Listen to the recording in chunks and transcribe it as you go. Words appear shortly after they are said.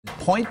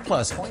Point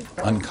Pleasant,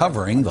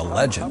 uncovering the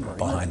legend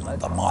behind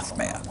the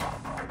Mothman.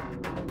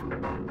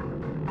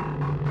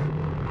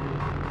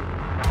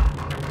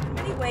 In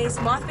many ways,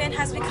 Mothman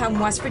has become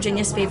West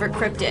Virginia's favorite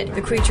cryptid.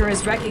 The creature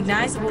is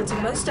recognizable to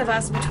most of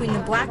us between the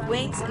black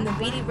wings and the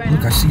beady red eyes.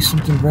 Look, I see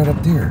something right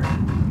up there.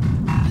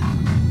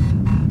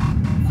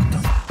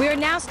 We are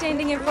now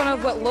standing in front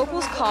of what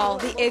locals call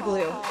the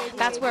igloo.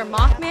 That's where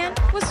Mothman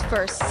was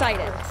first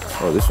sighted.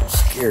 Oh, this one's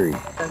scary.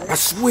 I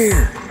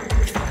swear.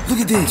 Look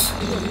at this.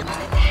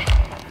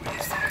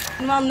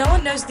 And while no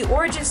one knows the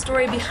origin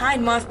story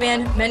behind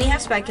Mothman, many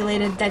have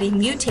speculated that he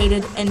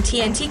mutated in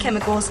TNT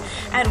chemicals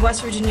at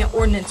West Virginia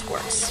Ordnance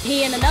Works.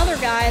 He and another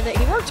guy that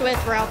he worked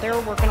with were out there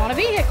working on a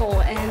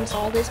vehicle and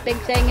saw this big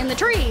thing in the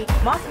tree.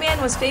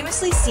 Mothman was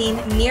famously seen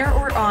near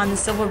or on the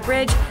Silver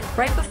Bridge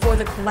right before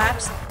the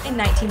collapse in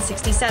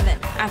 1967.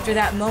 After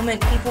that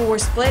moment, people were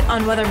split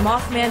on whether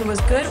Mothman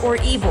was good or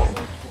evil.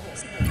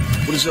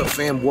 What is up,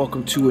 fam?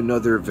 Welcome to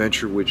another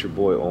adventure with your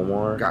boy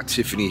Omar. Got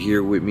Tiffany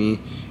here with me,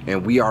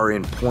 and we are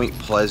in Point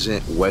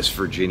Pleasant, West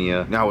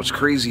Virginia. Now, what's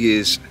crazy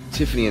is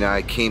Tiffany and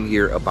I came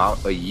here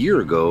about a year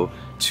ago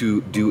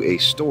to do a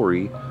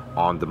story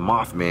on the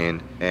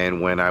Mothman,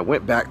 and when I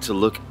went back to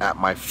look at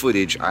my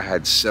footage, I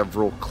had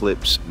several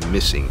clips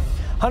missing.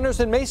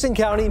 Hunters in Mason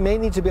County may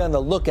need to be on the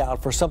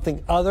lookout for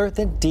something other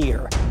than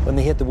deer when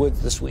they hit the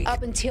woods this week.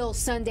 Up until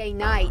Sunday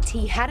night,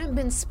 he hadn't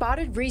been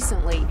spotted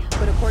recently,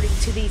 but according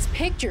to these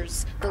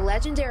pictures, the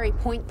legendary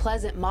Point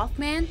Pleasant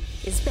Mothman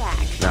is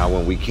back. Now,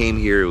 when we came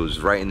here, it was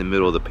right in the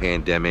middle of the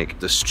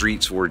pandemic. The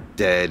streets were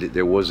dead.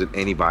 There wasn't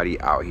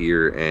anybody out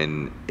here,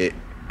 and it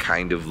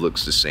kind of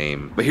looks the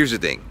same. But here's the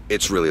thing,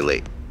 it's really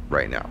late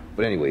right now.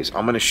 But anyways,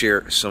 I'm gonna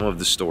share some of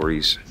the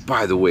stories.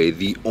 By the way,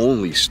 the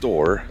only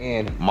store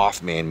and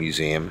Mothman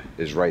museum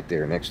is right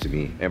there next to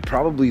me, and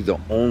probably the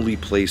only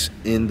place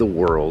in the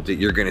world that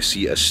you're gonna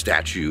see a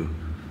statue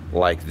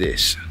like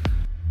this.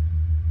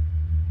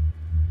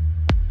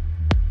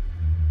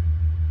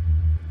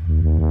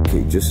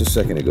 Okay, just a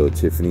second ago,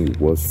 Tiffany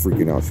was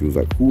freaking out. She was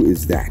like, "Who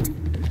is that?"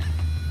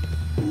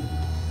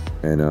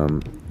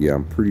 And yeah,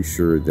 I'm pretty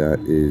sure that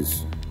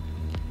is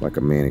like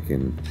a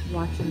mannequin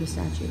Watching the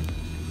statue.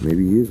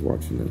 Maybe he is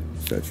watching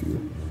the statue.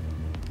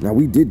 Now,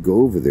 we did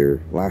go over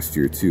there last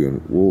year too,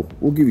 and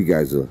we'll give you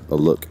guys a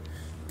look.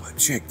 But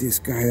check this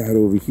guy out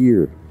over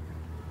here.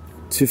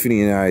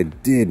 Tiffany and I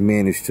did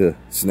manage to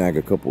snag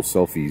a couple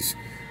selfies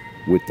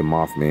with the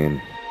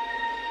Mothman.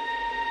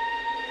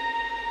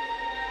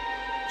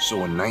 So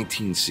in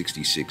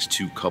 1966,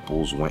 two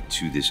couples went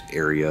to this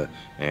area,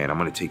 and I'm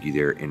going to take you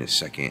there in a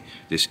second.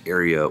 This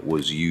area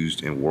was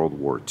used in World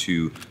War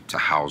II to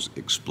house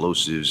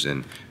explosives,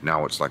 and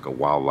now it's like a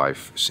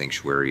wildlife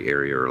sanctuary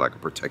area, or like a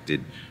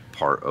protected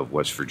part of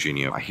West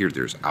Virginia. I hear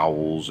there's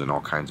owls and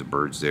all kinds of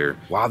birds there.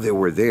 While they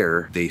were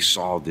there, they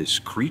saw this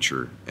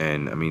creature,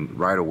 and I mean,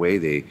 right away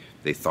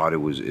they thought it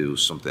was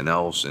something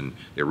else, and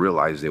they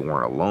realized they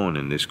weren't alone,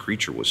 and this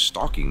creature was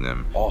stalking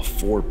them. All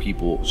four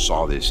people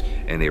saw this,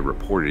 and they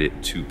reported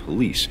it to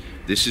police.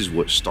 This is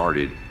what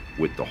started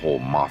with the whole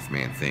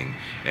Mothman thing.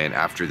 And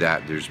after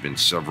that, there's been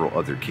several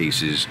other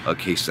cases. A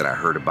case that I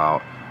heard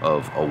about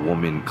of a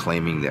woman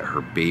claiming that her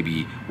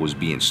baby was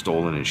being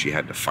stolen and she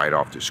had to fight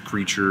off this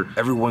creature.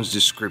 Everyone's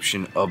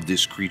description of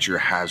this creature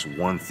has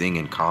one thing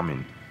in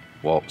common.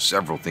 Well,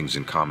 several things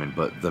in common,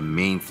 but the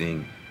main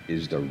thing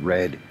is the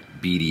red,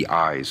 beady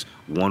eyes.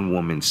 One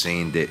woman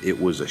saying that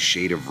it was a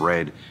shade of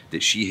red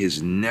that she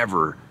has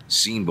never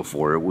seen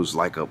before. It was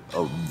like a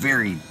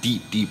very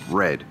deep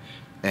red.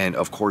 And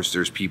of course,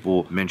 there's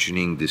people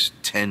mentioning this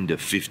 10 to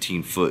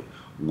 15 foot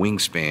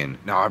wingspan.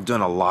 Now, I've done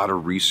a lot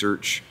of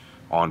research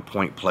on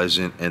Point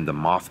Pleasant and the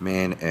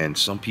Mothman, and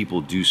some people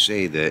do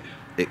say that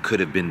it could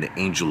have been the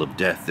angel of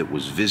death that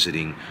was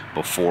visiting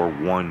before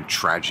one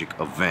tragic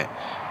event.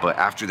 But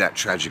after that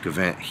tragic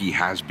event, he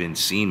has been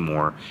seen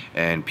more,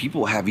 and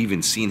people have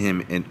even seen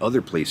him in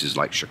other places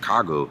like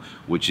Chicago,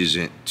 which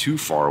isn't too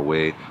far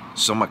away.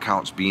 Some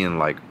accounts being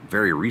like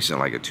very recent,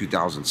 like in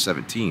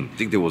 2017. I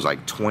think there was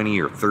like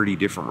 20 or 30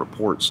 different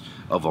reports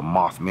of a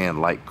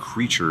Mothman-like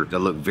creature that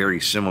looked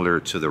very similar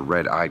to the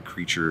red-eyed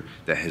creature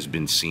that has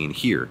been seen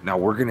here. Now,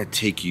 we're gonna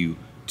take you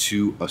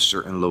to a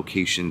certain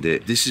location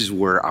that this is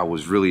where I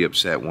was really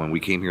upset when we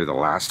came here the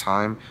last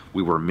time.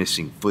 We were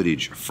missing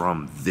footage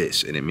from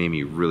this, and it made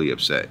me really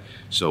upset.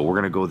 So we're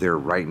gonna go there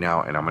right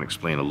now, and I'm gonna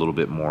explain a little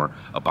bit more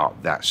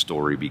about that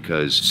story,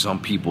 because some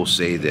people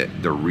say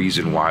that the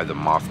reason why the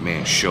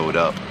Mothman showed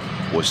up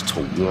was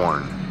to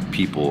warn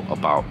people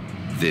about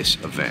this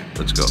event.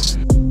 Let's go.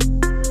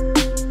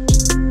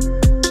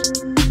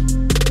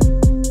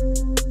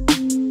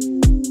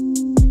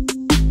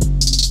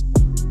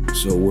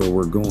 So where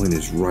we're going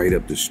is right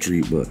up the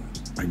street, but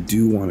I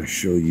do want to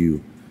show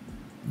you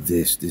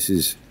this. This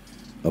is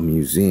a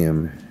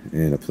museum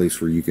and a place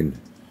where you can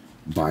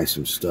buy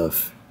some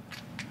stuff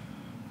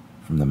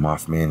from the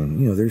Mothman.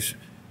 And you know, there's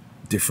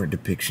different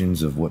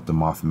depictions of what the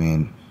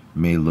Mothman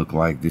may look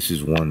like. This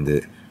is one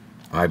that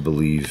I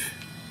believe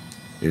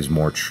is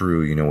more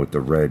true, you know, with the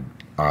red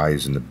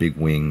eyes and the big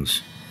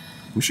wings.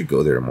 We should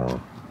go there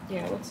tomorrow.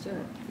 Yeah, let's do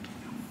it.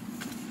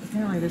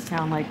 Apparently this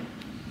town like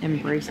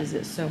embraces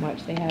it so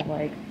much. They have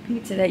like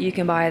pizza that you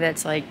can buy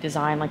that's like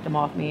designed like the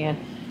Mothman.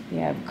 They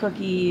have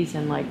cookies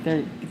and like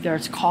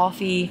there's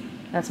coffee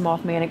that's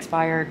Mothman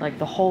expired. Like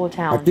the whole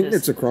town. I think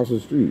it's across the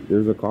street.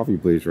 There's a coffee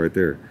place right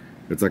there.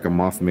 It's like a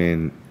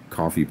Mothman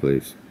coffee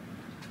place.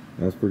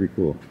 That's pretty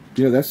cool.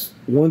 You know, that's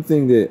one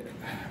thing that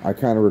I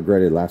kind of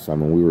regretted last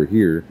time when we were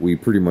here. We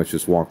pretty much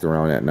just walked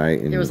around at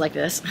night and it was like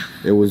this.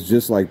 It was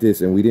just like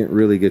this, and we didn't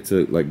really get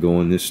to like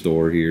go in this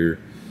store here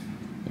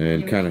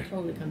and kind of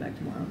totally come back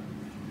tomorrow.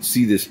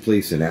 See this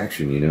place in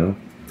action, you know?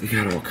 They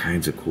got all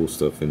kinds of cool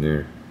stuff in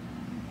there.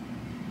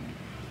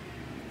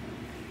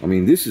 I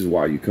mean, this is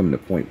why you come to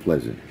Point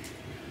Pleasant,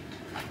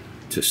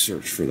 to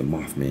search for the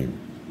Mothman.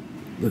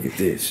 Look at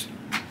this.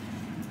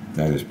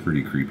 That is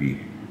pretty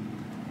creepy.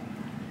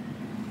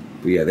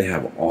 But yeah, they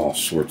have all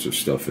sorts of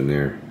stuff in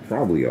there.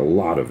 Probably a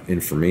lot of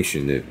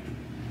information that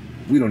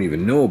we don't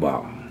even know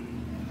about.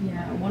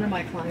 Yeah, one of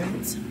my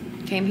clients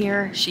came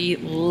here. She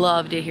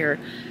loved it here.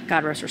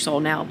 God rest her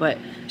soul now, but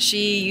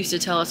she used to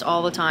tell us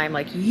all the time,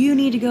 like, you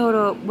need to go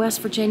to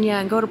West Virginia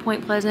and go to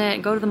Point Pleasant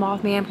and go to the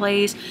Mothman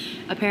place.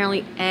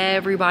 Apparently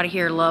everybody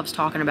here loves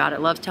talking about it,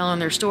 loves telling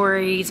their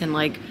stories, and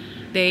like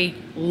they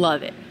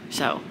love it.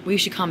 So we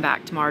should come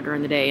back tomorrow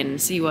during the day and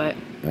see what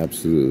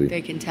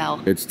they can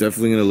tell. It's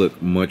definitely gonna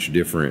look much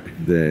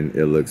different than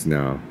it looks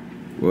now.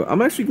 Well,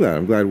 I'm actually glad.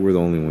 I'm glad we're the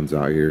only ones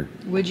out here.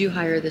 Would you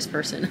hire this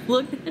person?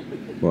 Look.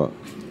 What?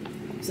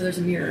 So there's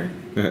a mirror.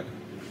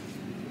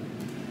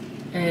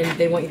 And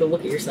they want you to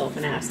look at yourself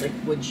and ask, like,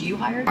 would you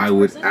hire this person? I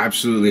would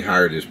absolutely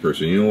hire this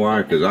person. You know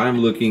why? Because I'm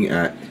looking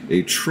at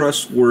a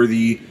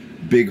trustworthy,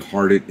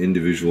 big-hearted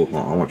individual.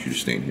 Oh, I want you to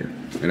stand here.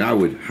 And I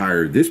would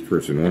hire this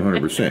person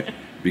 100%.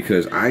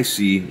 Because I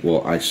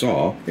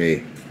saw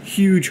a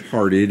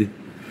huge-hearted,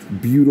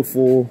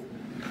 beautiful,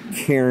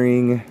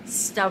 caring,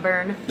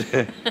 stubborn,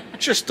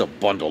 just a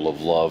bundle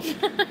of love.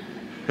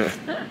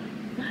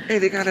 Hey,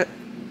 they got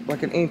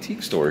like an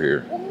antique store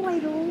here. Oh, I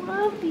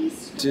love these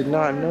stores. Did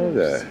not know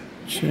that.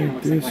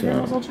 Check this like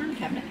out. Old china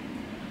cabinet.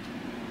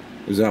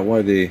 Is that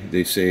why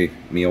they say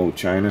me old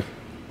China?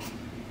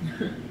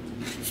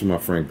 So my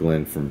friend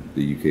Glenn from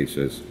the UK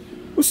says,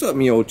 "What's up,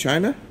 me old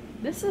China?"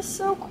 This is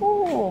so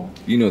cool.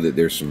 You know that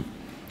there's some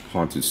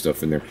haunted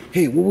stuff in there.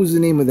 Hey, what was the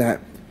name of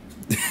that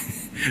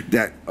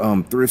that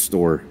thrift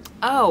store?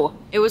 Oh,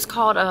 it was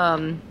called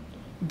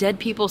Dead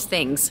People's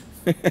Things.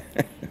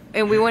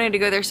 And we wanted to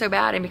go there so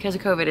bad, and because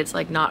of COVID, it's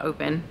like not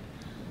open.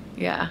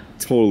 Yeah.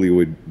 Totally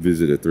would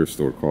visit a thrift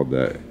store called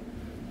that.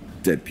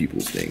 Dead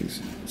People's Things.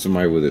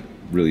 Somebody with a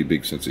really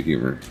big sense of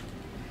humor.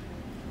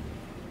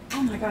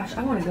 Oh my gosh,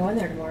 I want to go in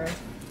there tomorrow.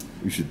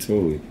 We should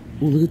totally.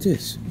 Oh, look at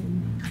this.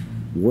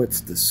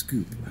 What's the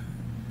scoop?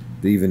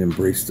 They even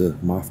embraced the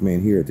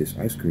Mothman here at this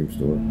ice cream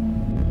store.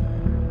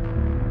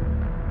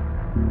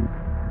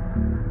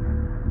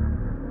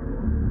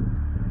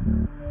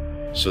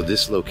 So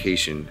this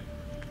location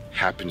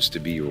happens to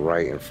be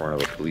right in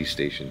front of a police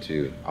station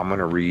too. I'm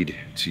gonna read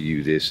to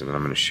you this and then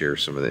I'm gonna share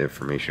some of the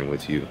information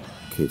with you.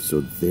 Okay,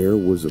 so there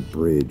was a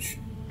bridge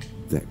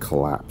that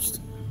collapsed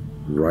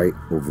right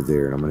over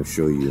there, and I'm going to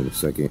show you in a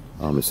second.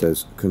 It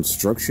says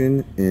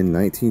construction in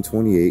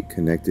 1928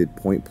 connected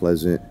Point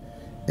Pleasant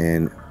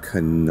and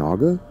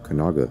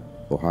Canoga,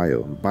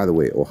 Ohio. By the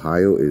way,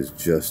 Ohio is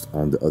just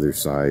on the other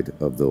side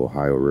of the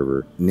Ohio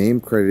River.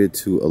 Name credited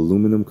to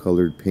aluminum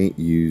colored paint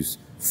used.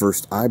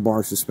 First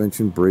I-bar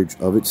suspension bridge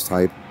of its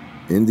type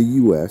in the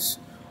U.S.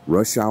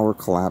 Rush hour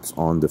collapse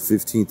on the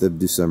 15th of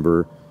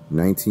December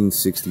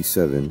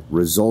 1967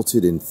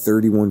 resulted in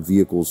 31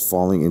 vehicles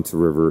falling into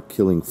river,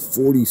 killing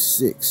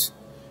 46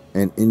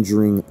 and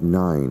injuring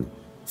 9.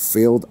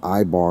 Failed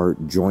I-bar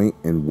joint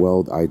and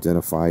weld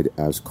identified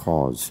as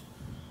cause.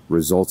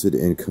 Resulted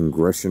in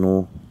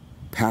congressional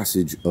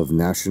passage of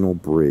National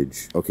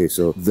Bridge. Okay,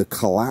 so the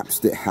collapse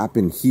that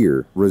happened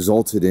here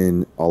resulted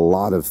in a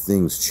lot of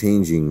things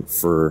changing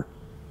for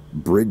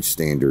bridge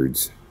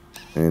standards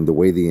and the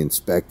way they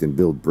inspect and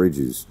build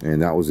bridges,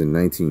 and that was in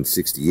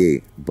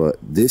 1968. But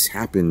this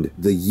happened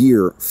the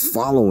year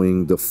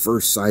following the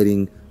first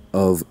sighting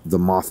of the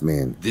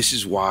Mothman. This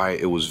is why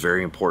it was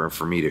very important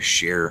for me to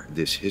share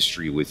this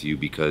history with you,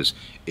 because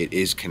it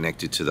is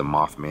connected to the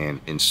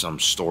Mothman in some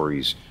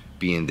stories,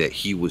 being that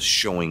he was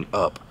showing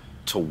up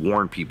to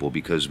warn people,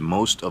 because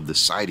most of the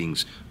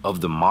sightings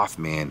of the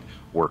Mothman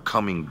were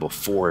coming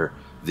before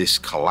this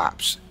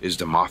collapse. Is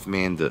the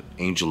Mothman the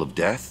angel of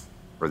death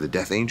or the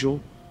death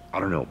angel? I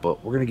don't know,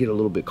 but we're gonna get a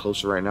little bit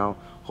closer right now.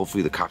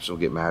 Hopefully the cops don't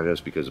get mad at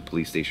us because the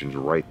police station's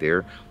right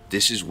there.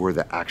 This is where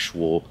the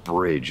actual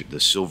bridge, the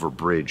Silver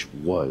Bridge,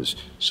 was.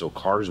 So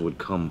cars would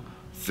come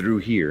through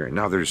here, and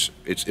now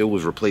it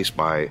was replaced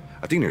by,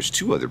 I think there's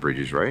 2 other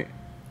bridges, right?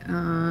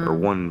 Or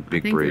one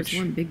big bridge.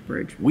 There's one big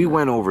bridge. We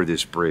went over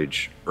this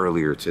bridge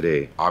earlier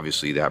today.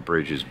 Obviously that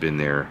bridge has been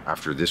there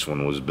after this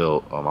one was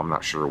built. I'm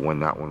not sure when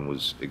that one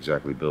was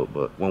exactly built,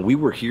 but when we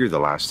were here the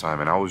last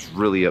time, and I was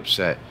really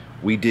upset,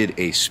 we did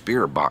a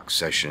spirit box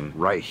session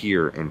right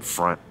here in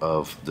front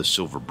of the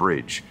Silver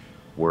Bridge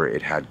where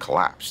it had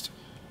collapsed.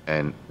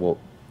 And well,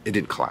 It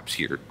didn't collapse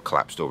here, it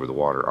collapsed over the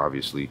water,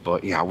 obviously.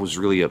 But yeah, I was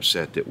really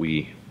upset that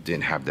we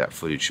didn't have that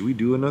footage. Should we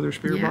do another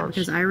spirit box?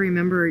 Because I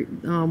remember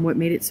what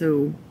made it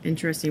so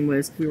interesting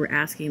was we were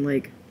asking,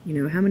 like, you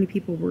know, how many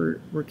people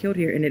were killed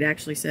here, and it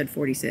actually said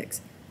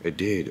 46. It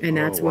did. And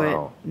that's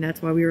wow. and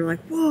that's why we were like,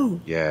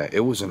 whoa. Yeah, it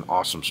was an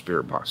awesome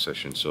spirit box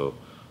session. So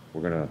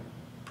we're gonna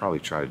probably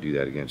try to do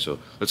that again. So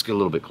let's get a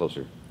little bit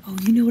closer. Oh,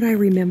 you know what I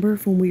remember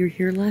from when we were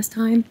here last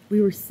time?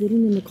 We were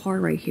sitting in the car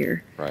right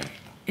here. Right.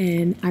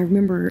 And I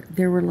remember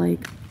there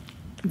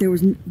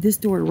was this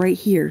door right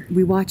here.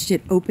 We watched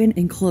it open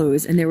and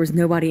close, and there was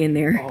nobody in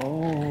there.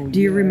 Oh, do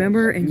you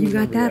remember? And you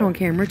got that on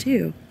camera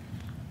too.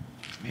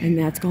 Man. And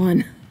that's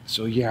gone.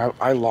 So yeah,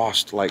 I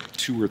lost like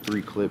 2 or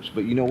 3 clips,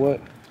 but you know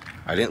what?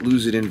 I didn't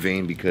lose it in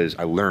vain because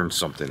I learned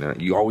something.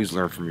 You always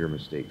learn from your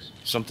mistakes.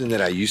 Something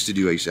that I used to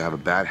do, I used to have a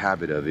bad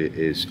habit of it,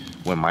 is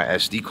when my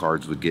SD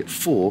cards would get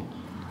full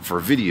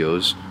for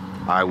videos,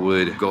 I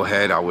would go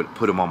ahead, I would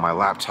put them on my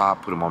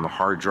laptop, put them on the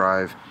hard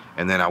drive,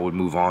 and then I would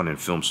move on and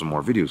film some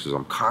more videos because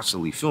I'm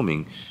constantly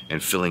filming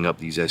and filling up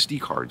these SD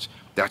cards.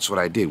 That's what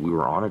I did. We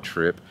were on a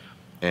trip,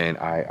 and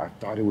I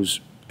thought it was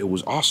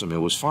awesome.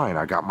 It was fine.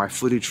 I got my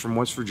footage from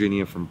West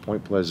Virginia, from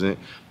Point Pleasant,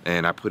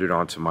 and I put it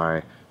onto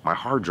my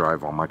hard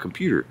drive on my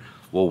computer.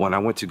 Well, when I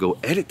went to go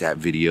edit that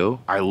video,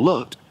 I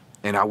looked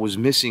and I was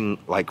missing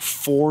like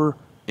 4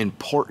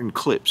 important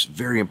clips,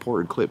 very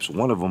important clips.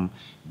 One of them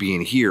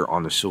being here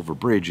on the Silver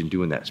Bridge and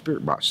doing that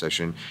spirit box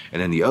session,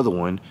 and then the other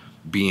one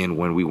being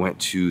when we went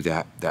to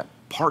that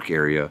park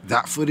area.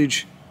 That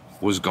footage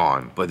was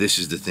gone. But this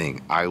is the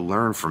thing, I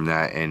learned from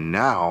that, and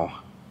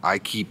now I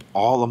keep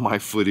all of my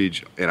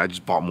footage, and I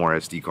just bought more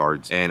SD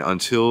cards. And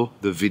until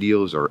the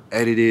videos are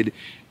edited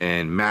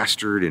and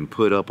mastered and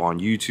put up on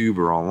YouTube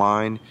or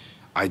online,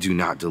 I do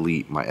not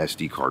delete my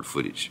SD card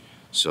footage.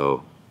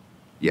 So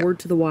yeah. Word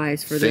to the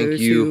wise for those Thank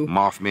you, who...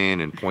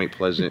 Mothman and Point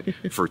Pleasant,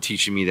 for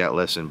teaching me that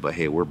lesson. But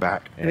hey, we're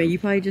back. I mean, you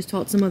probably just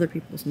taught some other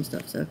people some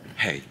stuff, so.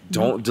 Hey,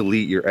 don't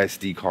delete your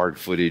SD card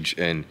footage,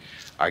 and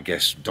I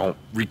guess don't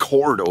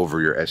record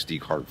over your SD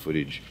card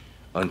footage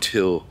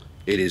until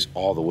it is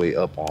all the way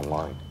up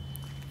online.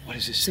 What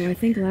is this? So I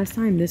think last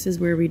time this is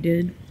where we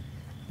did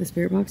the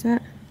spirit box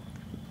at.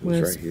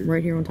 Was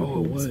right here on top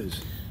of this. Oh, it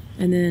was.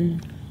 And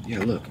then... Yeah,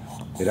 look.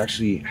 It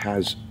actually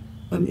has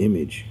an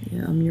image.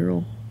 Yeah, a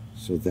mural.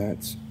 So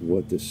that's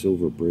what the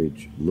Silver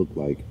Bridge looked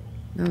like.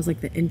 That was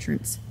like the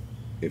entrance.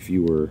 If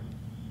you were,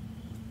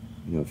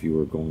 you know, if you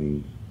were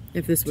going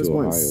If this was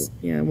once,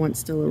 yeah, once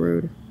still a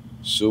road.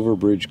 Silver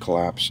Bridge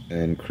collapse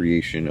and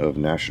creation of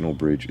National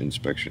Bridge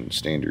Inspection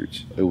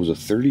Standards. It was a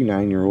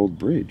 39-year-old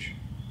bridge,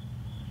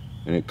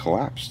 and it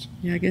collapsed.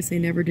 Yeah, I guess they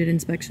never did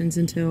inspections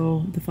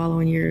until the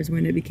following years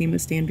when it became a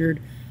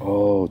standard.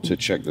 Oh, to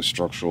check the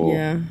structural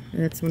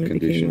that's when it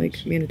conditions. became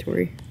like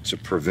mandatory. To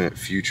prevent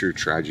future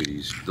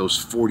tragedies. Those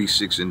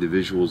 46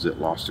 individuals that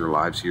lost their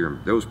lives here,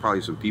 there was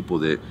probably some people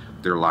that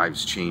their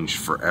lives changed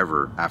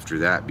forever after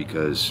that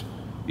because,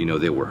 you know,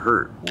 they were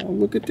hurt. Oh,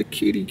 look at the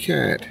kitty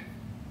cat.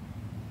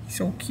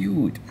 So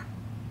cute.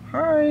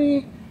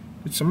 Hi.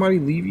 Did somebody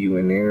leave you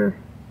in there?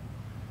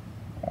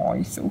 Oh,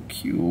 he's so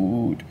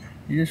cute.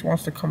 He just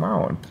wants to come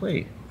out and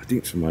play. I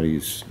think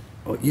somebody's...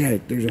 Oh, yeah,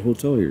 there's a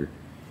hotel here.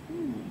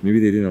 Maybe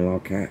they didn't allow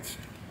cats.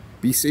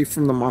 Be safe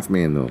from the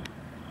Mothman, though.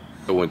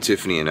 So when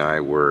Tiffany and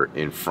I were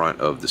in front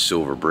of the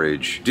Silver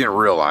Bridge, didn't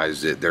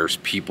realize that there's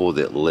people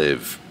that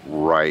live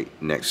right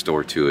next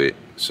door to it.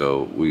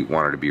 So we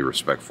wanted to be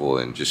respectful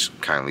and just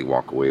kindly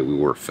walk away. We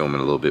were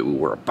filming a little bit. We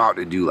were about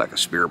to do like a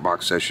spirit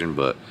box session,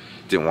 but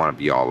didn't want to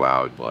be all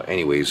loud. But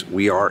anyways,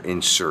 we are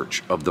in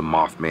search of the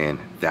Mothman.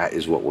 That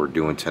is what we're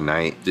doing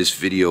tonight. This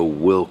video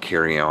will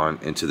carry on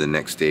into the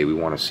next day. We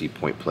want to see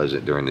Point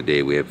Pleasant during the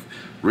day. We have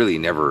really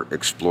never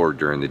explored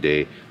during the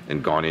day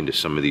and gone into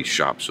some of these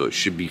shops, so it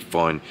should be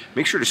fun.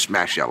 Make sure to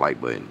smash that like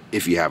button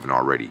if you haven't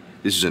already.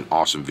 This is an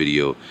awesome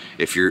video.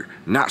 If you're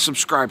not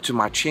subscribed to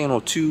my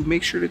channel too,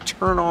 make sure to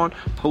turn on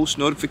post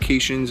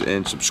notifications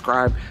and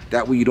subscribe.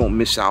 That way you don't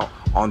miss out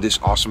on this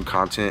awesome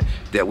content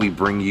that we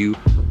bring you.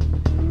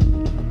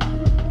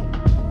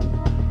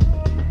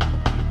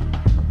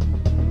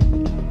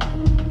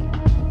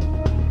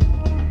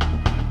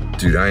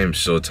 Dude, I am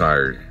so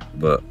tired,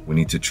 but we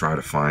need to try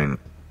to find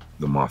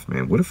the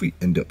Mothman. What if we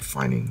end up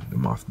finding the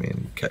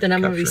Mothman? Then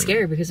I'm gonna be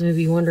scared because I'm gonna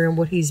be wondering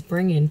what he's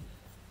bringing.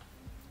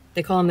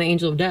 They call him the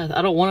Angel of Death.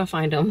 I don't want to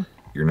find him.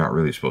 You're not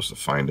really supposed to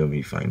find him.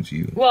 He finds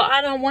you. Well, I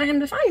don't want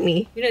him to find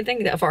me. You didn't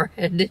think that far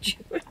ahead, did you?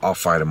 I'll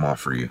fight him off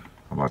for you.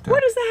 How about that?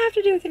 What does that have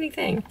to do with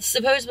anything?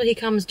 Supposedly he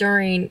comes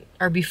during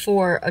or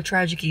before a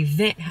tragic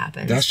event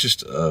happens. That's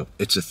just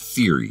it's a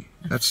theory.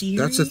 That's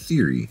a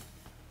theory.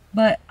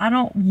 But I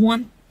don't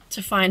want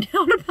to find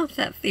out about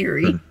that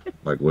theory.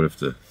 Like, what if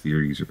the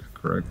theories are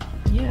correct?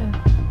 Yeah.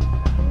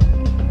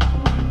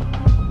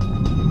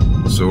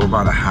 So we're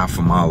about a half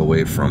a mile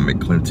away from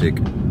McClintic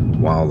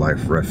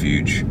Wildlife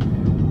Refuge.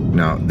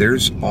 Now,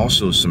 there's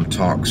also some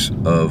talks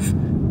of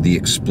the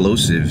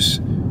explosives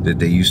that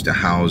they used to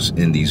house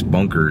in these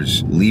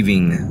bunkers,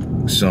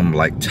 leaving some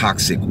like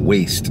toxic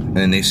waste.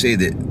 And they say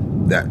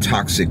that that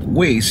toxic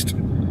waste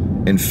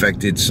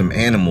infected some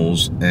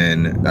animals,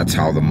 and that's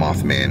how the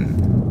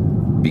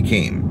Mothman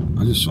became.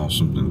 I just saw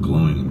something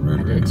glowing in red.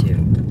 I did too.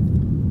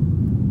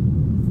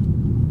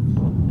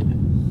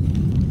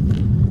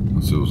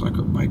 So it was like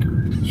a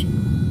biker.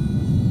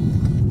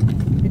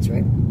 It's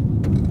right.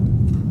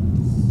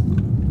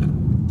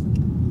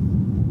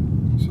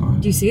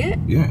 Do you see it?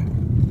 Yeah.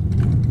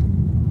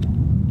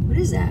 What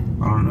is that?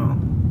 I don't know.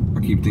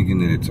 I keep thinking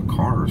that it's a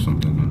car or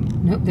something.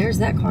 Nope, there's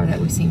that car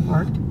that we seen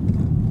parked.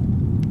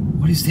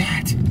 What is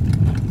that?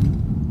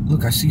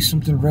 Look, I see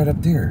something red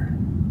up there.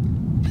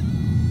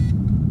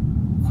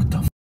 What the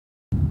f?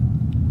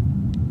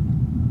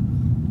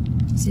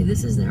 See,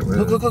 this is that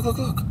road. Look.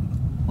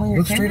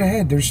 Look straight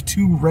ahead. There's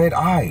 2 red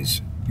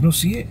eyes. You don't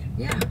see it?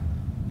 Yeah.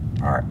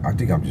 Alright, I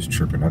think I'm just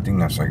tripping. I think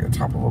that's like the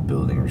top of a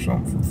building or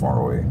something from far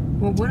away.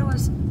 Well, what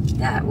was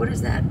that? What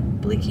is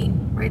that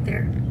blinking right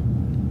there?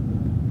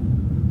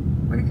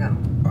 Where'd it go?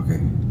 Okay.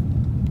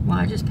 Well,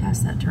 I just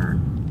passed that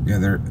turn.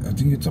 Yeah, I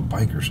think it's a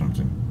bike or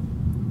something.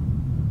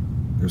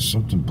 There's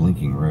something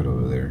blinking red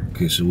over there.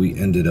 Okay, so we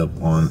ended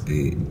up on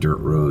a dirt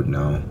road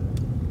now.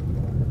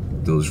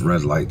 Those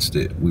red lights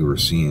that we were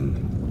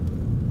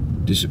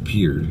seeing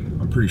disappeared.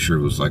 I'm pretty sure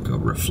it was like a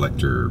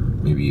reflector.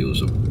 Maybe it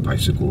was a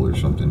bicycle or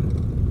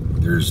something.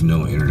 There's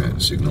no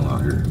internet signal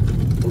out here.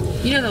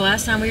 You know, the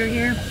last time we were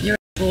here, you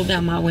rolled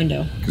down my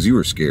window. Because you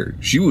were scared.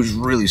 She was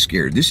really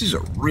scared. This is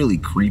a really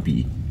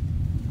creepy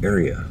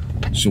area.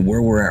 So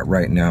where we're at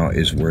right now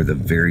is where the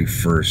very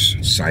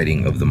first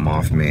sighting of the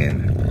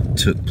Mothman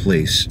took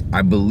place.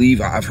 I believe,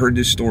 I've heard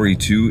this story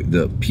too,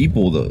 the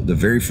people, the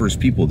very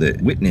first people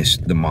that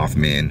witnessed the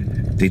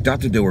Mothman, they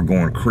thought that they were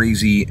going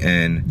crazy,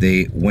 and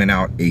they went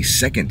out a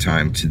second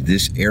time to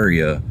this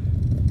area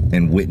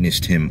and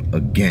witnessed him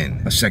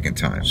again a second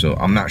time. So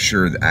I'm not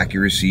sure the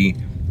accuracy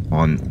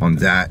on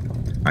that.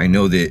 I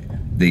know that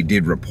they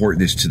did report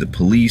this to the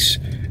police,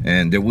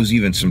 and there was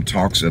even some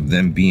talks of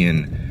them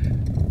being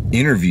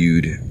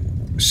interviewed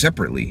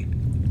separately,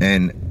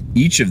 and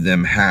each of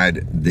them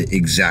had the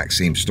exact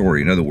same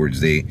story. In other words,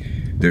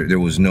 there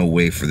was no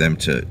way for them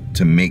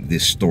to make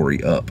this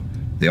story up.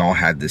 They all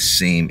had the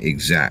same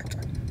exact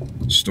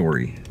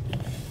story.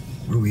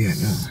 Where are we at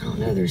now? I don't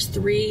know, there's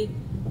 3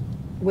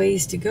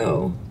 ways to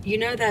go. You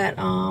know that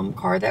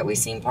car that we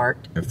seen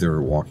parked? If they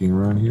were walking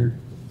around here?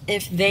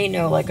 If they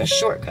know like a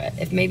shortcut,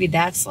 if maybe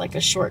that's like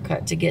a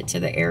shortcut to get to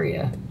the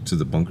area. To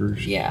the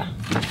bunkers? Yeah.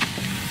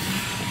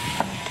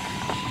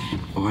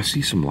 Oh, I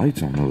see some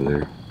lights on over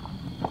there.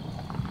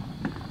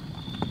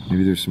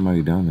 Maybe there's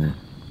somebody down there.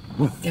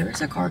 What? There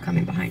is a car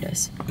coming behind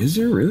us. Is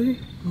there really?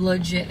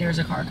 Legit, there's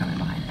a car coming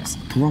behind us.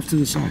 Pull off to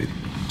the side.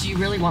 Do you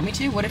really want me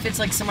to? What if it's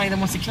like somebody that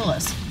wants to kill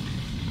us?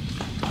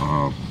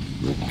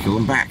 We'll kill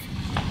him back.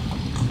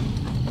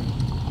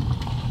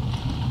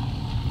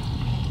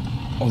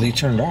 Oh, they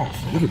turned off.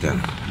 Look at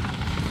that.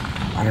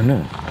 I don't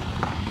know.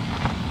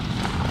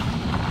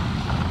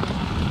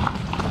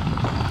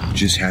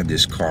 Just had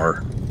this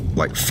car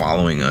like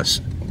following us,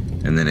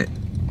 and then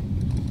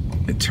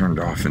it turned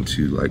off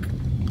into like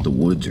the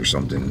woods or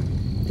something.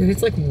 Dude,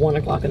 it's like 1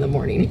 o'clock in the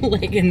morning.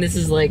 Like, and this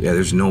is like, yeah,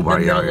 there's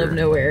nobody out here. Of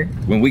nowhere.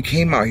 When we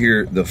came out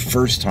here the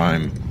first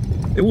time,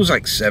 it was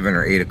like 7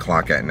 or 8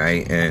 o'clock at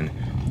night, and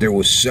there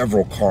was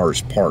several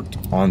cars parked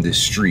on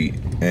this street,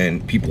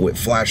 and people with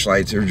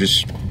flashlights, they were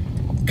just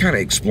kind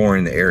of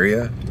exploring the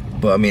area.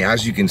 But I mean,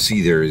 as you can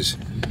see, there's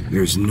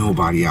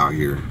nobody out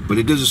here. But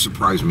it doesn't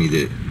surprise me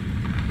that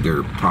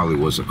there probably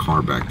was a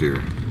car back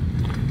there.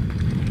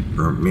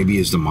 Or maybe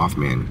it's the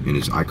Mothman and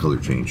his eye color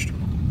changed.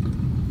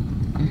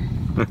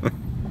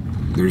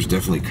 There's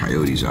definitely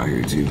coyotes out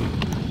here too.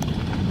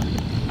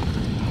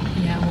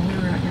 Yeah, when we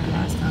were out here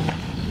last time,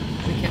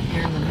 we kept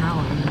hearing them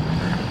howling,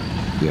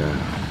 remember? Yeah.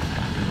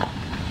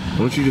 Why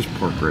don't you just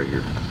park right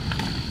here?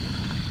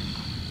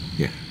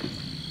 Yeah.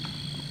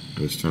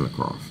 Let's turn the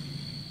car off.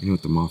 You know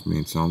what the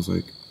Mothman sounds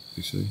like,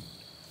 you say?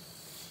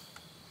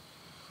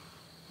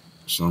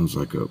 Sounds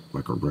like a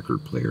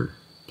record player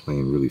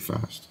playing really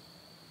fast.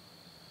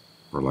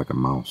 Or like a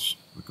mouse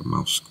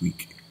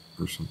squeak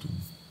or something.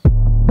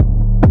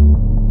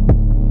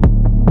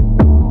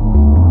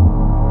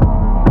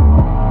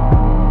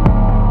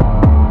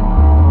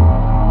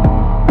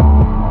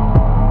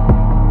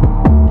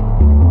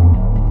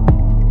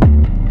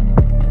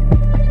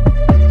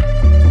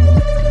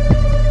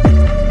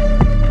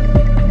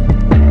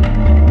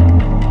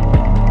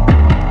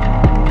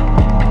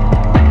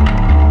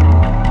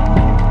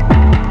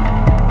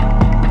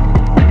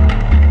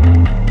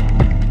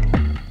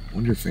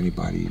 If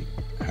anybody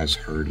has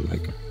heard,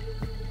 like,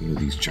 you know,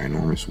 these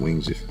ginormous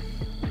wings, if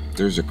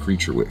there's a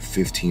creature with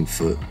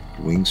 15-foot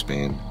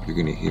wingspan, you're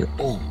gonna hear,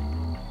 oh,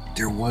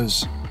 there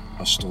was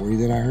a story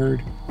that I heard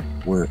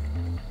where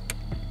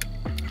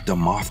the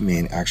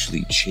Mothman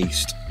actually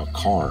chased a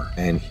car,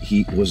 and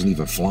he wasn't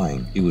even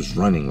flying, he was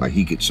running. Like,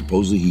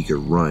 supposedly he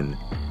could run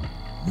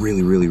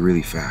really, really,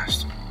 really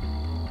fast.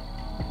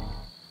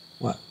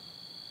 What?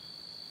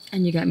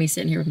 And you got me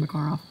sitting here with my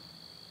car off.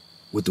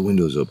 With the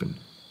windows open.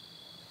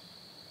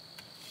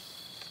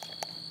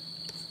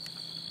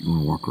 You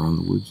want to walk around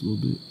the woods a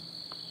little bit?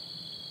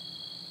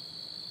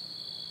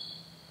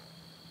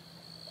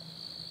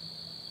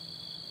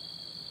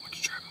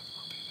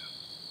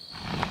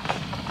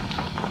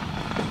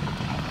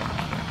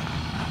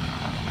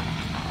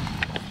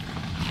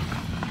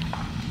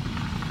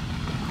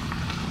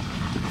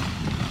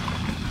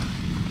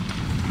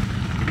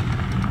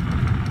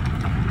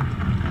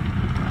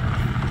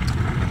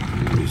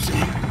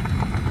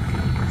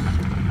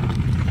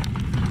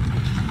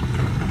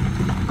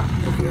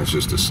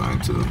 That's just a sign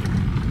to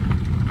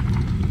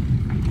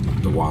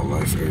the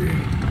wildlife area.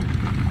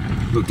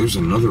 Look, there's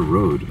another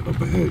road up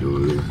ahead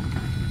over there.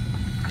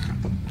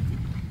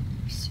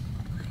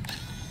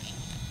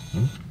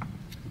 Huh?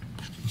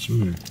 What's in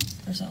there?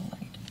 There's a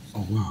light.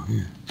 Oh, wow,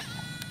 yeah.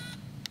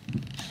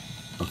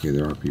 Okay,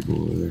 there are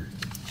people over there.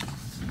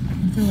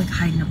 They're like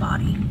hiding a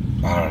body.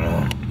 I don't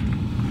know.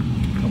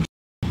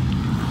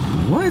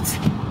 What?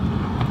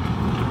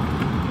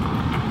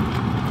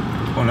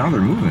 Oh, now they're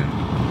moving.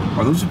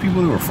 Are those the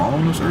people that were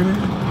following us earlier?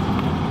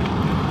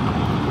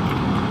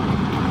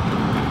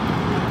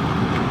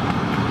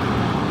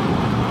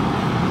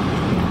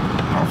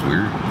 That was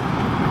weird.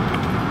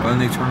 Well, then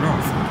they turned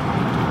off.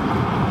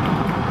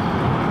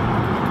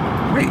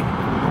 Wait,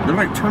 they're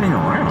like turning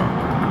around.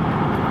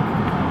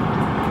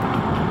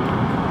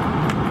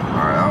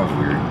 Alright, that was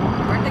weird.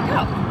 Where'd they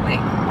go?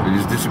 Wait. They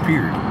just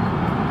disappeared.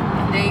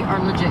 They are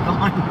legit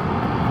gone.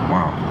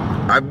 Wow.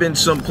 I've been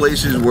some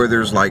places where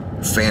there's like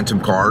phantom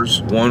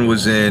cars. One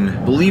was in,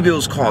 I believe it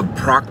was called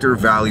Proctor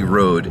Valley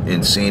Road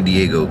in San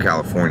Diego,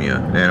 California.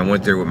 And I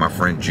went there with my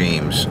friend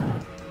James.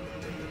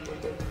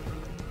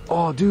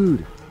 Oh,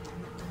 dude.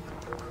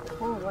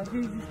 Oh, why did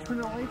you just turn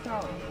the lights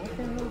out? What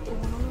the hell is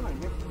going on?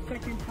 It's the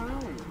second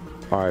time.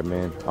 All right,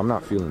 man. I'm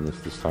not feeling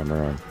this time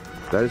around.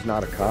 That is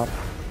not a cop.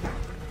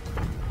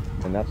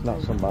 And that's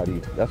not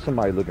somebody, that's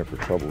somebody looking for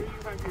trouble.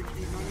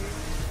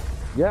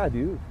 Yeah,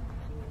 dude.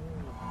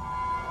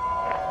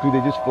 Dude,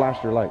 they just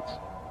flashed their lights.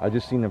 I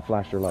just seen them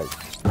flash their lights.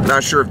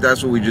 Not sure if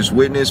that's what we just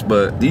witnessed,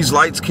 but these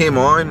lights came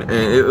on and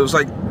it was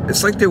like,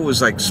 it's like there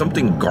was like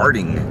something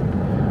guarding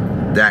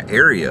that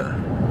area.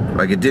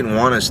 Like it didn't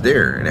want us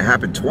there, and it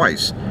happened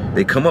twice.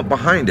 They come up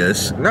behind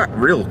us, not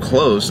real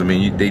close. I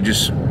mean, they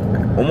just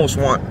almost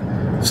want,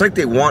 it's like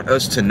they want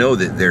us to know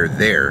that they're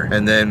there.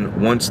 And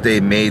then once they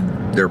made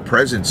their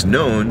presence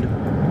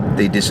known,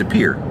 they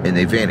disappear and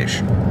they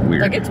vanish.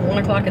 Weird. Like it's 1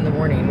 o'clock in the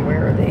morning.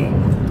 Where are they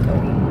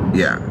going?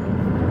 Yeah,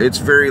 it's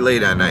very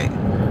late at night.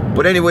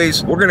 But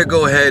anyways, we're gonna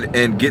go ahead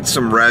and get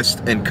some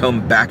rest and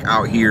come back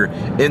out here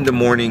in the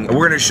morning. And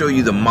we're gonna show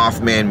you the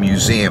Mothman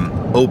Museum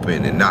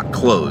open and not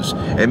closed.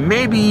 And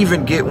maybe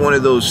even get one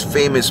of those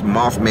famous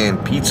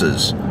Mothman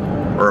pizzas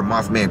or a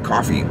Mothman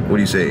coffee. What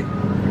do you say?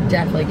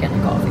 Definitely getting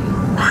a coffee.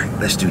 All right,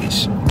 let's do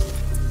this.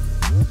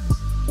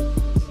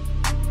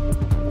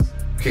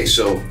 Okay,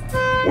 so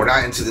we're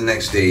not into the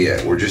next day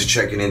yet. We're just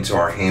checking into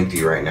our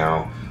Hampty right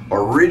now.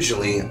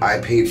 Originally, I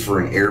paid for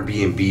an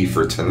Airbnb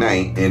for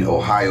tonight in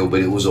Ohio, but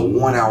it was a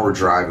 1-hour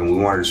drive and we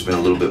wanted to spend a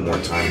little bit more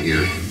time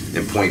here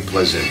in Point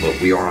Pleasant, but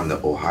we are on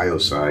the Ohio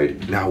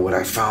side. Now, what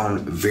I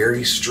found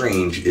very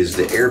strange is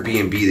the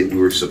Airbnb that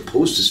we were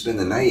supposed to spend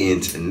the night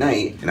in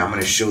tonight, and I'm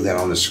gonna show that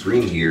on the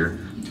screen here,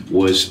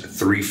 was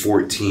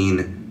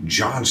 314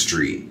 John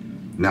Street.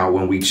 Now,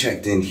 when we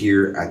checked in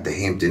here at the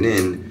Hampton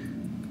Inn,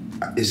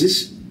 is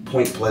this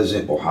Point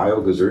Pleasant,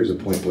 Ohio? Because there is a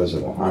Point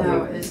Pleasant,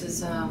 Ohio. No, this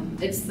is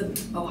it's the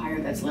Ohio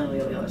that's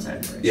literally on the other side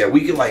of the bridge. Yeah,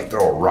 we could like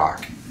throw a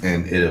rock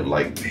and it'll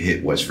like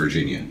hit West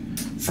Virginia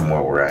from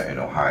where we're at in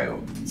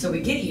Ohio. So we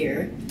get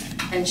here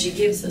and she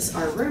gives us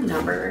our room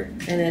number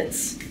and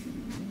it's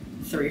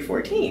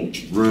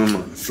 314.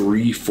 Room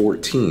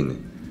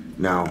 314.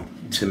 Now,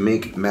 to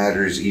make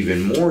matters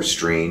even more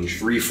strange,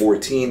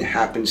 314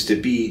 happens to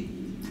be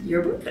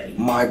your birthday.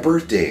 My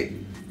birthday.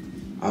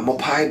 I'm a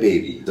pie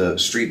baby. The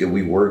street that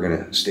we were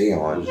gonna stay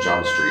on was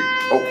John Street.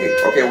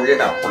 Okay, we're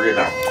getting out. We're getting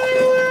out.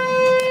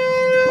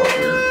 Oh,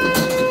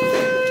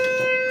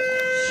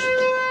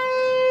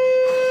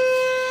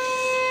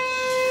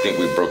 I think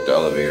we broke the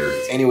elevator.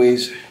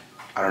 Anyways,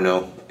 I don't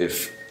know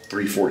if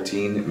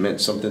 314 meant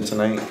something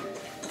tonight.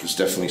 It was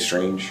definitely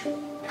strange.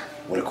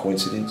 What a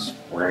coincidence.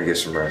 We're gonna get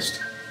some rest.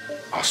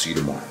 I'll see you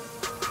tomorrow.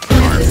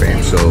 Alright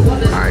fam, so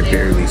I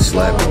barely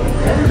slept.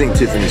 I think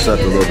Tiffany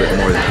slept a little bit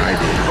more than I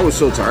did. I was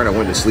so tired I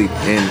went to sleep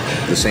in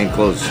the same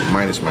clothes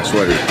minus my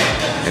sweater.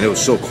 And it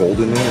was so cold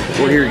in there.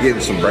 We're here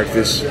getting some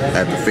breakfast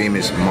at the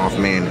famous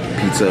Mothman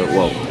Pizza,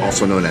 well,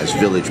 also known as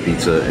Village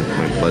Pizza in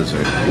Point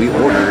Pleasant. We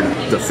ordered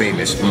the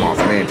famous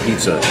Mothman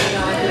Pizza.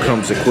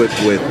 Comes equipped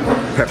with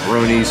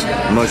pepperonis,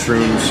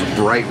 mushrooms,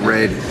 bright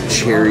red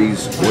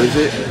cherries. What is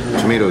it?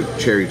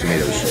 Cherry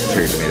tomatoes.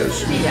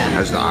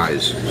 Has the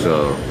eyes.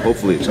 So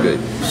hopefully it's good.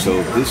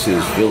 So this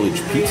is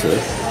Village Pizza.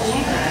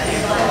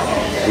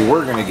 We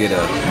were gonna get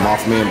a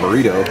Mothman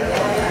burrito,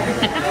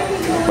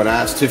 but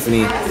I asked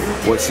Tiffany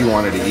what she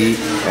wanted to eat,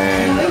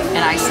 and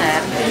I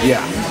said,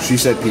 yeah, she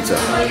said pizza.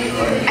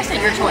 I said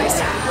your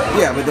choice.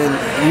 Yeah, but then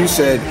you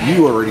said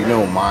you already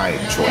know my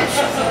choice,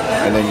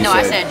 and then you no,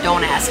 said, I said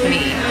don't ask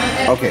me.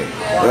 Okay,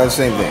 well, that's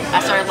the same thing. I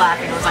started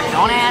laughing. I was like,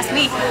 don't ask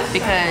me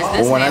because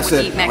this man would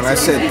eat Mexican, when I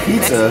said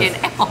pizza,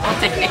 Mexican all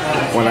day.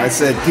 When I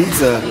said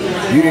pizza,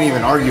 you didn't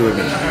even argue with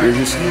me. You're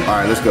just,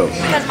 all right, let's go.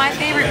 Because my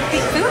favorite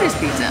food is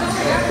pizza.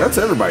 That's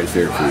everybody's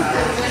favorite food.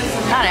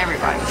 Not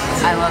everybody.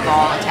 I love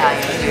all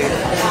Italian food.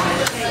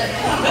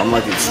 I'm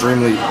like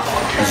extremely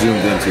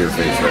zoomed into your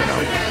face right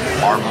now.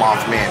 our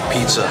Mothman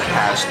pizza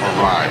has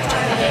arrived.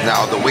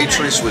 Now, the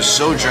waitress was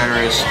so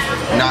generous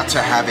not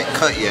to have it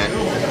cut yet,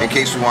 in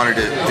case we wanted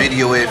to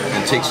video it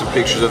and take some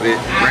pictures of it.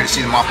 Ready to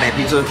see the Mothman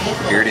pizza?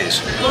 Here it is.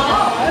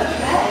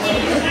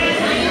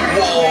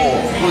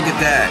 Whoa, look at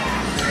that.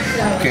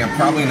 Okay, I'm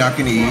probably not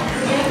gonna eat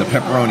the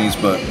pepperonis,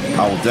 but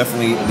I will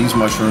definitely eat these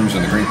mushrooms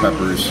and the green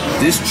peppers.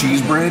 This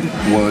cheese bread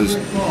was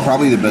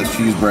probably the best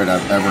cheese bread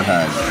I've ever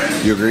had.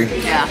 You agree?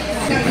 Yeah.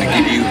 I'm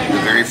gonna give you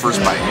the very first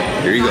bite.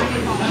 Here you go.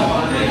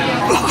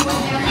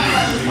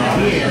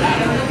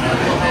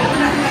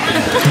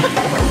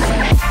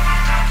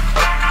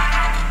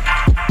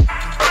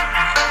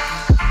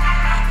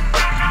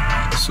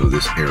 So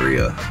this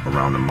area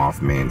around the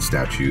Mothman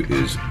statue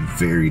is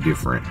very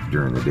different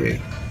during the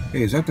day.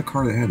 Hey, is that the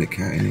car that had the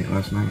cat in it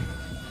last night?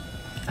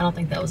 I don't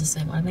think that was the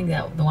same one. I think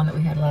that the one that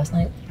we had last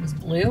night was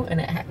blue, and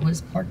it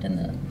was parked in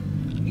the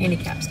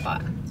handicap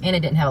spot, and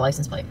it didn't have a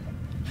license plate.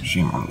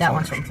 Shame on that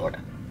one's from Florida.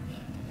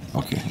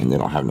 Okay, and they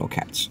don't have no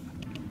cats,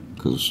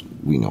 because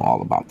we know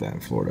all about that in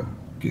Florida.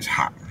 It gets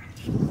hot.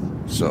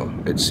 So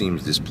it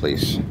seems this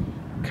place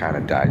kind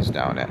of dies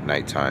down at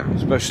nighttime,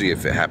 especially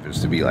if it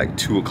happens to be like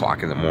 2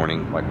 o'clock in the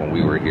morning, like when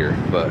we were here.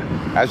 But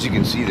as you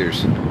can see,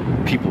 there's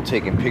people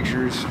taking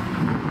pictures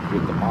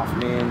with the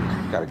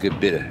Mothman. Got a good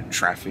bit of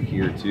traffic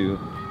here too.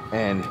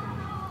 And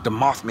the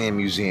Mothman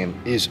Museum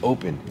is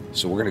open.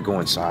 So we're gonna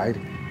go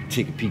inside,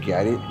 take a peek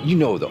at it. You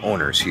know the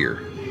owners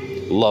here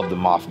love the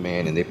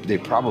Mothman, and they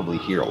probably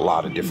hear a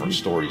lot of different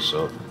stories,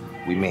 so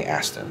we may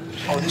ask them.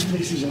 Oh, this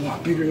place is a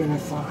lot bigger than I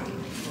thought.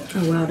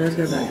 Oh wow, it does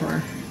go that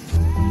far.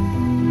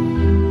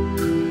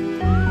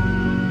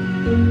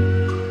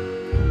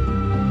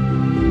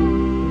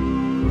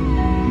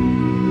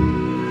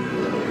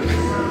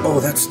 Oh,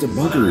 that's the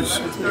bunkers.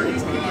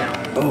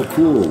 Oh,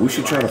 cool. We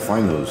should try to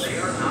find those.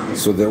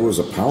 So there was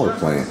a power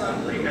plant,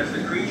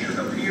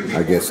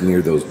 I guess,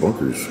 near those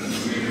bunkers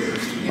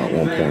at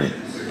one point.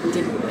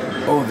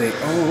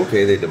 Oh,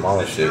 okay, they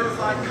demolished it.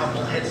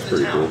 It's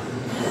pretty cool.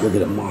 Look at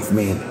the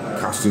Mothman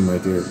costume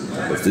right there.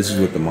 If this is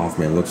what the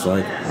Mothman looks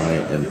like, I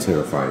am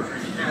terrified.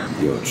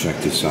 Yo, check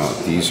this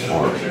out. These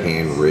are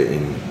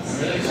handwritten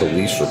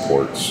police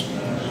reports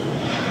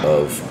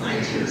of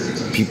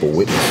people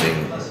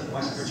witnessing.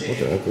 What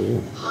the heck is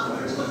it?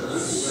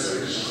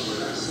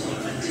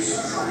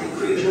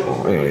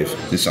 Oh, anyways,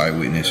 this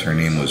eyewitness, her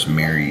name was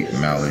Mary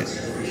Mallet,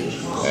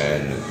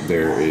 and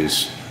there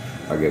is,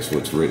 I guess,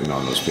 what's written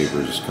on those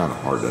papers is kind of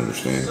hard to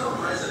understand.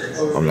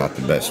 I'm not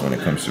the best when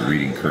it comes to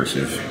reading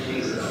cursive.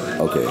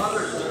 Okay,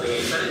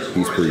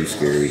 he's pretty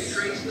scary,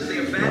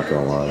 not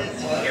gonna lie.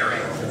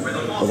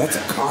 Oh, that's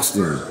a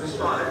costume.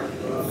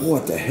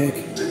 What the heck?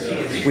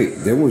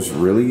 Wait, there was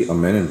really a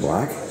Men in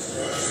Black? I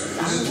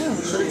don't know,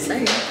 what did it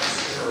say?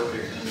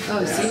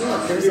 Oh, see,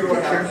 look, there's a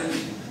picture.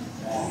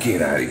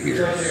 Get out of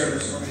here.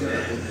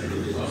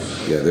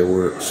 Yeah, there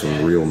were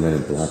some real Men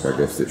in Black, I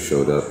guess, that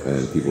showed up,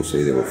 and people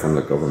say they were from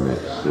the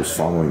government. It was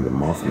following the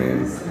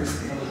Mothman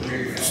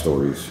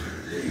stories.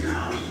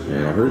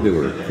 And I heard they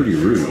were pretty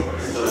rude.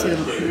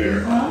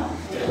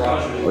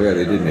 Oh yeah,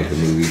 they did make a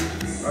movie,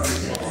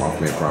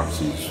 Mothman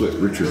Prophecy. It's with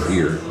Richard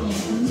Gere.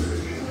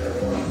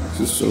 This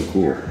is so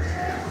cool.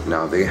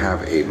 Now they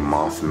have a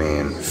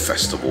Mothman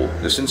festival.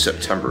 This in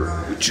September.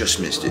 We just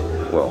missed it.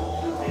 Well,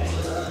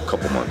 a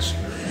couple months.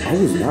 I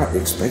was not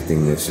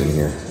expecting this in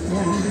here.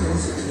 Yeah, me too.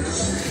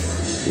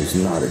 Was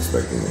not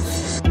expecting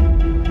this.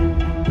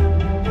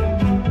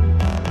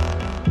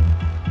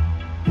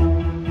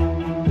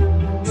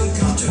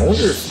 I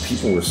wonder if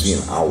people were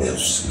seeing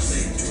owls.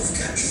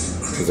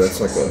 Because that's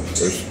like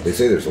they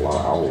say there's a lot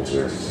of owls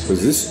there.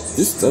 Because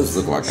this does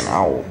look like an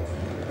owl.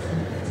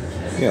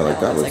 Yeah, like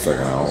that looks like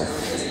an owl.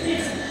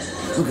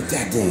 Look at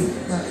that thing.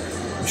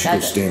 I should go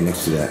stand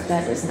next to that.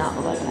 That does not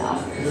look like an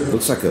owl.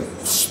 Looks like a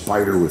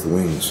spider with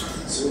wings.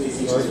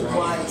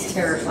 It's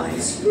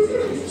terrifying.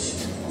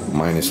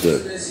 Minus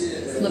the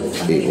Look,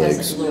 8 legs.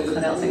 Has like a little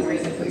cutout thing where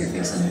you can put your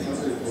face in it.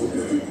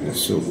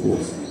 That's so cool.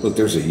 Look,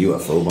 there's a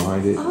UFO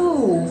behind it.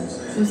 Oh,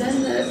 was that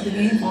in the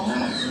game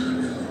Fallout?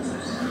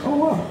 Oh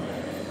wow.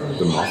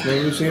 The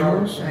Mothman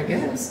Museum was? I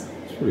guess.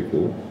 It's pretty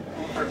cool.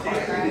 Our car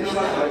crash,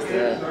 that was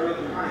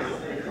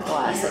the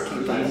glass that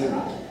came from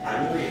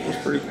it. It's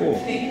pretty cool.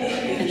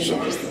 And then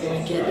there's the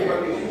blanket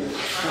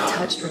that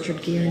touched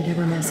Richard Gere and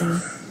Deborah Messing.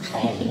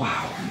 Oh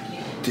wow.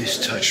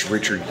 This touched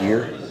Richard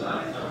Gere?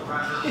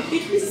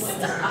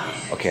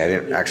 Okay, I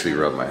didn't actually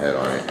rub my head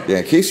on it. Yeah,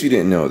 in case you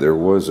didn't know, there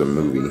was a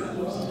movie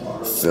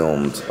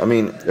filmed. I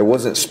mean, it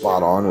wasn't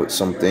spot on with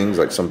some things,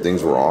 like some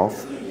things were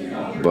off,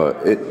 but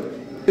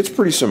it's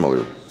pretty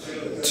similar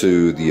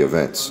to the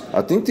events.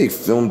 I think they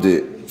filmed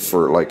it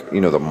for like,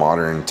 you know, the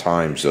modern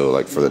times though,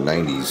 like for the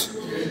 90s.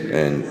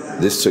 And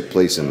this took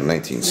place in the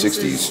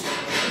 1960s.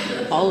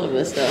 All of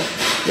this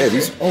stuff. Yeah,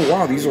 oh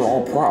wow, these are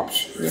all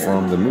props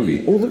from the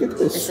movie. Oh, look at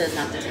this. It says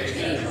not to touch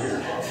me.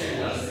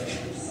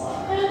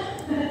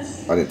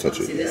 I didn't touch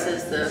it. See, this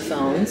is the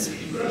phones.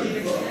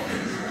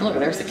 Look,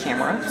 there's the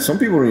camera. Some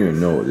people don't even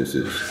know what this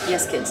is.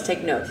 Yes, kids,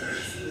 take note.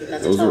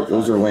 That's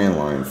those are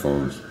landline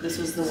phones. This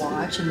was the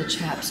watch and the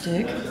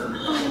chapstick.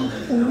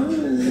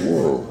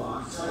 Whoa.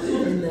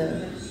 And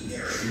the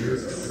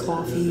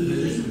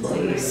coffee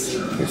place.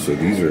 Okay, so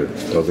these are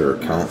other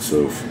accounts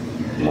of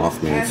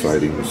Mothman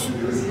sightings.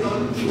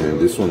 And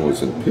this one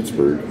was in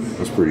Pittsburgh.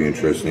 That's pretty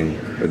interesting.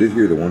 I did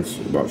hear the ones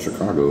about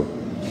Chicago.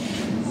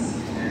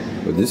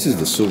 But this is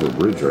the Silver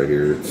Bridge right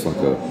here. It's like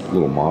a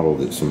little model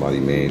that somebody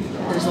made.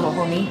 There's a little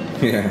homie.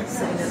 Yeah.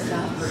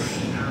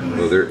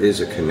 Well, there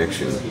is a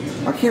connection.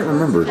 I can't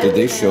remember. Did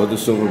they show the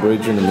Silver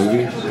Bridge in the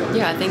movie?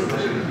 Yeah, I think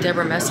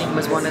Deborah Messing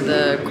was one of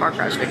the car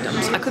crash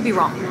victims. I could be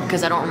wrong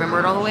because I don't remember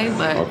it all the way,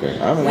 but okay.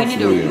 I haven't we watched need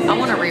the movie. I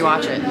want to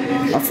rewatch it.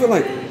 I feel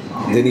like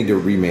they need to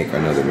remake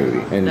another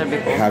movie and That'd be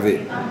cool. have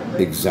it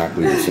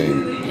exactly the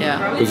same.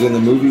 Yeah. Because in the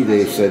movie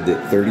they said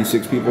that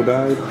 36 people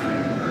died,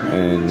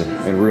 and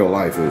in real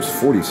life it was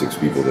 46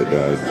 people that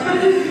died.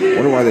 I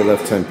wonder why they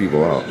left 10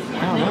 people out.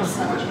 I don't know.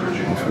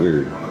 That's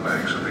weird.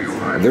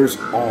 There's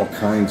all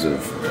kinds of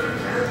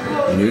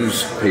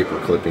newspaper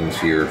clippings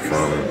here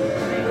from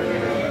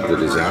the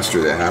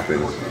disaster that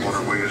happened.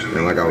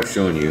 And like I was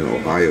showing you,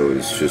 Ohio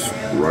is just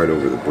right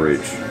over the bridge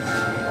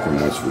from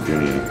West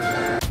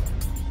Virginia.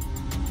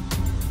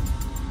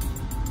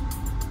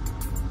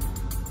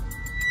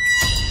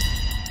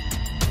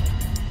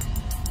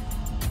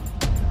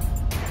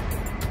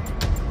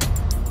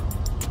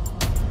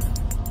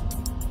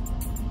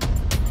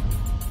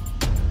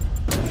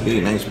 Hey,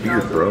 nice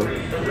beard, bro.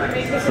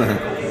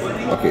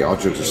 Okay, all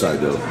jokes aside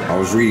though, I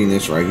was reading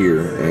this right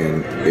here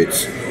and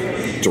it's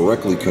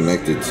directly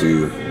connected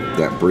to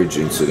that bridge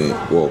incident.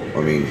 Well,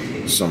 I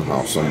mean,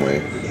 somehow, some way.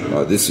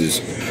 This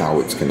is how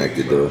it's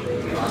connected though.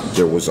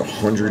 There was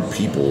 100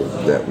 people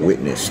that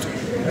witnessed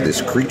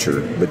this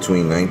creature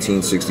between November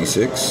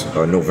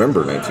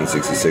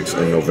 1966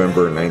 and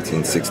November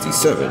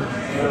 1967.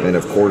 And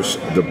of course,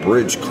 the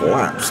bridge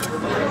collapsed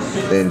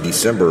in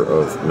December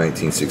of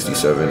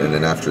 1967, and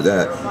then after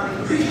that,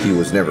 he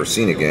was never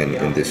seen again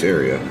in this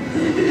area.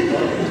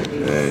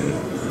 And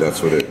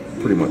that's what it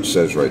pretty much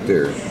says right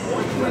there.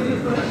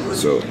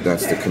 So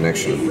that's the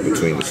connection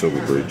between the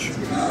Silver Bridge.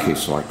 Okay,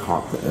 so I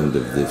caught the end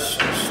of this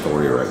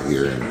story right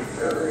here, and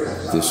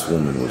this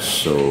woman was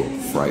so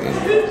frightened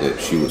that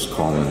she was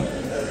calling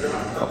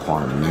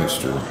upon a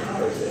minister.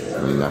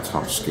 I mean, that's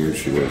how scared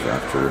she was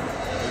after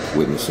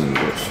witnessing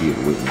what she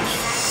had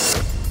witnessed.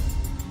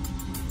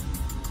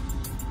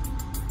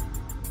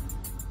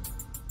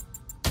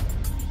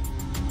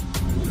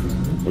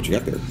 What you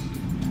got there?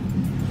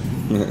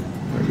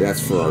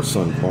 That's for our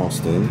son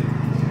Boston.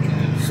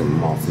 Some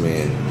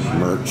Mothman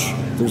merch.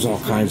 There's all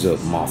kinds of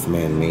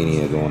Mothman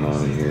mania going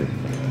on in here.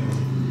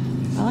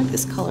 I like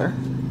this color.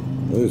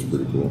 That is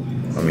pretty cool.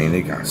 I mean,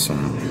 they got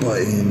some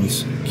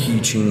buttons,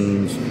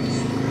 keychains.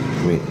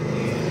 I mean,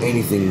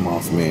 anything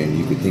Mothman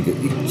you could think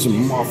of.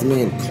 Some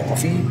Mothman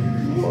coffee.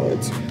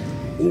 What?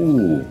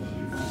 Ooh.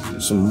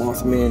 Some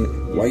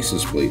Mothman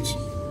license plates.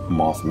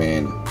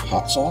 Mothman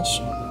hot sauce.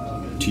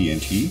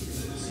 TNT.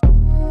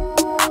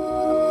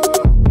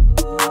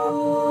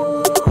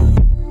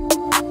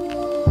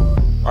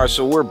 All right,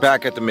 so we're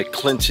back at the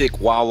McClintock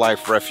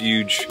Wildlife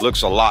Refuge.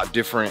 Looks a lot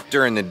different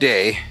during the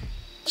day.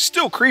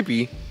 Still creepy.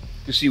 You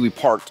can see we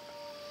parked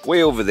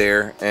way over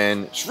there,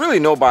 and it's really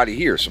nobody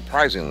here,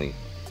 surprisingly,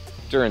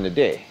 during the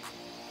day.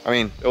 I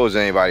mean, there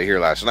wasn't anybody here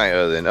last night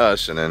other than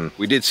us, and then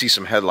we did see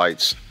some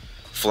headlights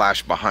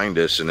flash behind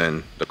us, and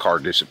then the car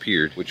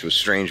disappeared, which was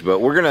strange. But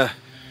we're gonna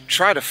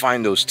try to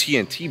find those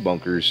TNT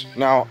bunkers.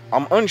 Now,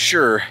 I'm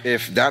unsure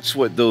if that's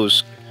what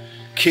those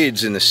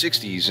kids in the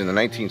 60s, in the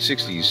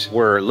 1960s,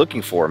 were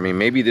looking for. I mean,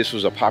 maybe this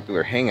was a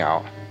popular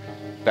hangout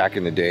back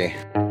in the day.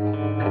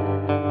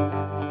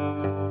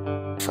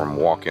 From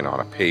walking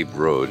on a paved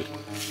road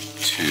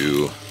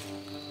to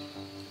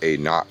a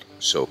not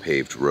so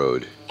paved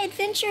road.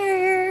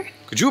 Adventure!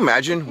 Could you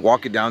imagine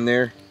walking down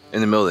there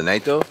in the middle of the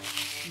night though?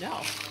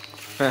 No.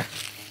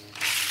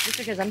 Just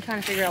because I'm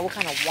trying to figure out what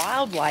kind of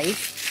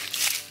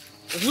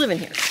wildlife is living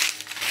here.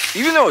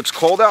 Even though it's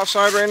cold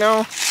outside right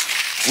now,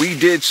 we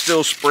did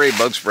still spray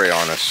bug spray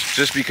on us,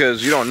 just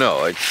because you don't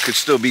know. It could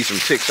still be some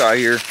ticks out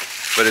here.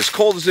 But as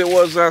cold as it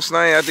was last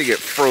night, I think it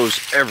froze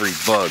every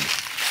bug.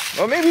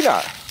 Well, maybe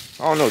not.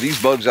 I don't know.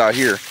 These bugs out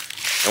here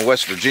in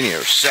West Virginia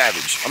are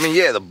savage. I mean,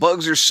 yeah, the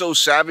bugs are so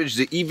savage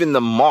that even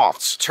the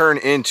moths turn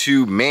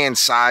into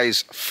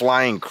man-sized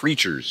flying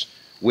creatures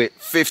with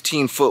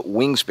 15-foot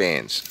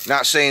wingspans.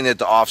 Not saying that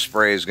the off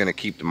spray is going to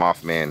keep the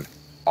Mothman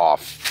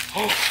off.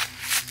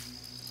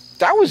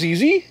 That was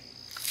easy.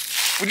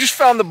 We just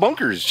found the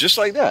bunkers just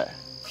like that.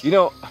 You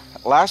know,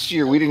 last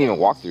year we didn't even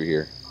walk through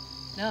here.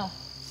 No.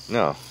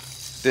 No,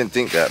 didn't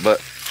think that.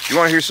 But you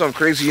want to hear something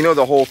crazy? You know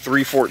the whole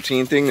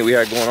 3:14 thing that we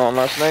had going on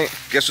last night?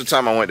 Guess what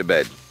time I went to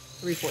bed?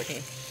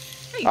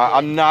 3:14.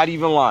 I'm not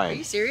even lying. Are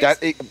you serious?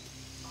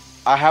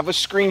 I have a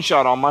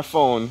screenshot on my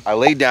phone. I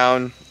laid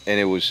down and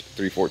it was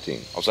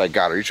 3:14. I was like,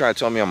 God, are you trying to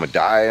tell me I'm gonna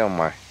die on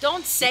my...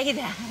 Don't say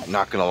that.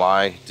 Not gonna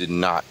lie, did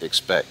not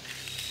expect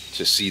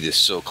to see this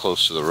so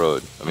close to the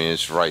road. I mean,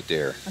 it's right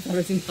there. I thought it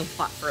was even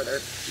a lot further.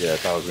 Yeah, I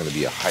thought it was gonna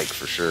be a hike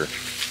for sure.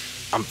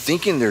 I'm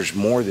thinking there's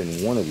more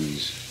than one of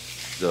these,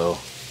 though.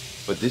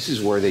 But this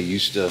is where they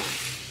used to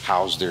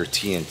house their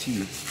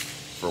TNT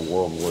for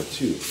World War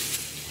II.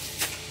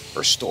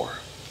 Or store.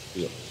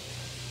 Yeah.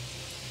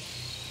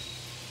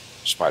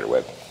 Spider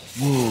web.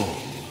 Whoa.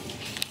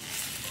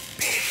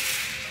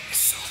 It's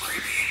so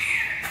creepy in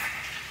here.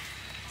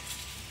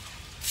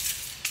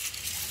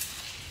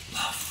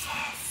 Love.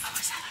 Oh,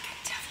 is that like a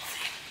devil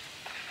thing?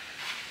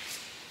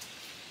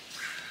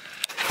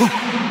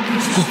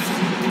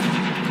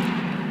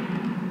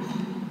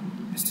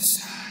 It's the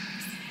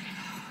sound.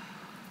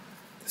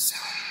 The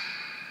sound.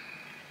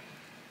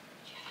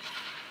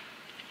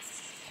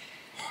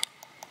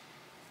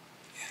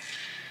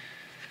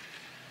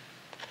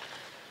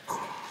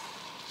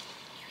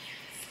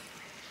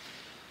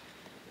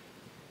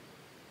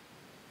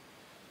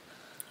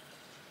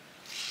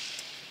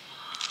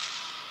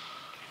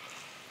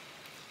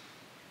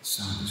 The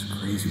sound is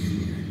crazy in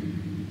here.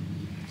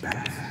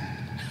 Bad.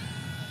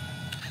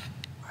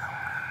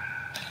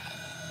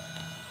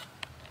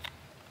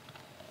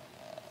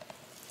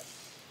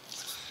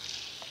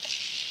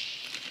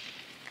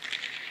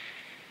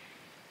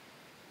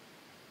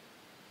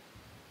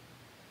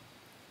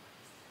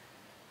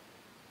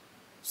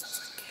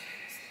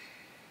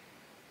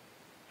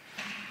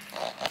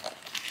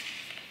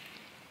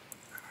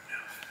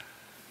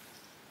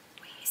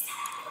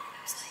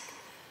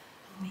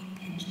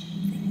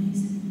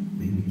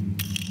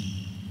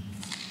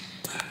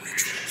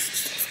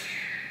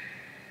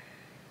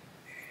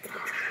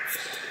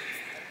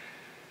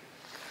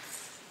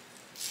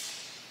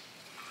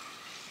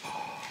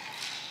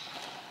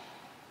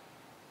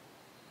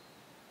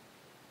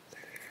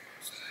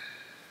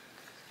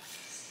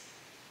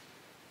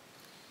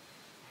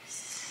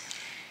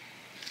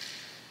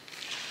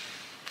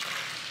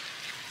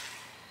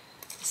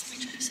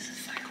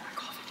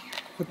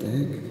 What the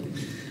heck?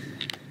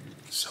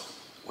 So,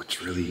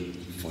 what's really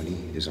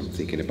funny is I'm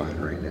thinking about it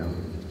right now,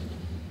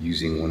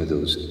 using one of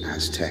those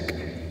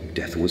Aztec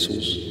death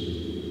whistles,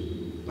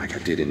 like I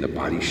did in the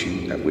body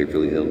shoot at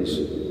Waverly Hills.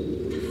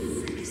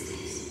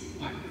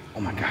 What?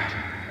 Oh my God.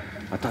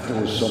 I thought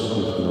there was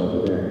something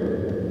over there.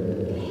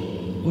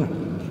 What?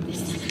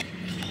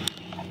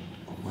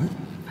 What?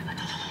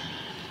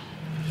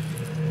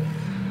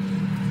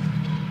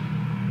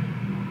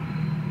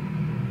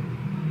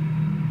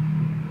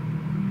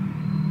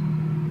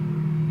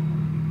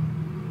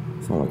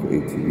 Sound like an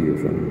ATV or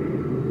something.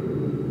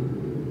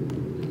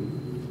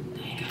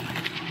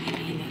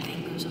 Maybe that thing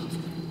goes off.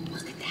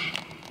 Look at that.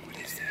 What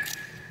is that?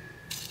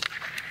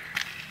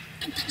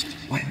 Don't touch it.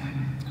 What?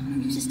 I'm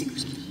gonna use a stick or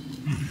something.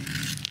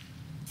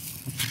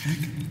 What the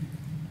heck?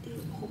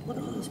 Dude, what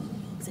are those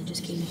bugs that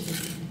just came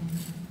off?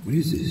 What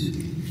is this?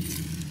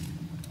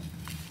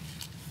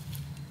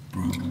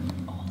 Bro.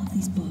 All of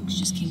these bugs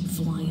just came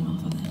flying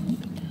off of that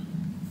window.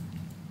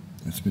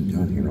 That's been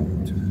down here all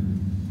the time.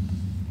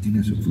 Do you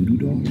think that's a voodoo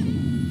doll?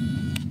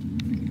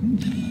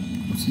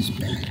 What's this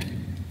bag?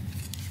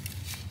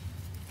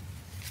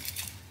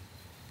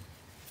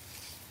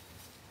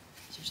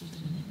 Is there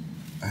something in it?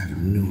 I have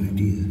no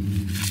idea.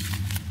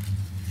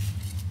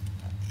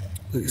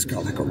 Look, it's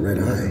got like a red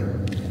eye.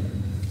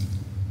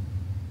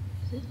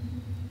 Is it?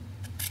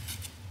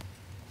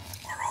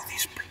 Are all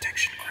these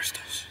protection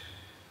crystals?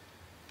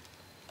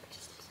 It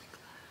just looks like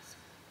glass.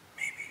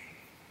 Maybe.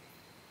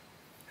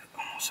 It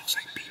almost looks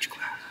like beach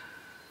glass.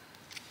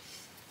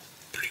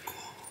 Pretty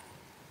cool.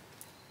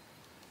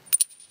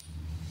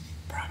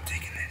 Bro, I'm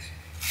taking this.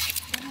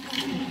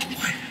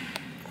 What?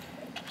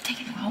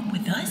 Taking it home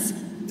with us?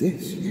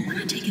 This? We're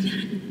not taking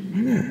that.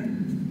 Why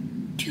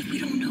not? Dude, we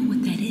don't know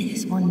what that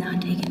is. We're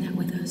not taking that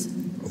with us.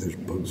 Oh, there's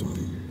bugs on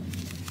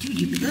it. Dude,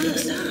 you picked it up.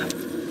 Stop.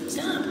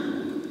 Stop.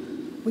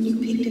 When you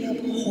picked it up,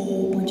 a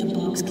whole bunch of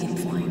bugs came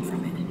flying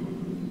from it.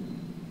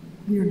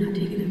 We are not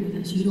taking that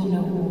with us. You don't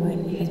know what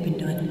has been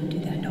done to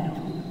that doll.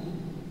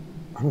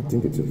 I don't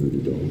think it's a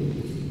voodoo doll.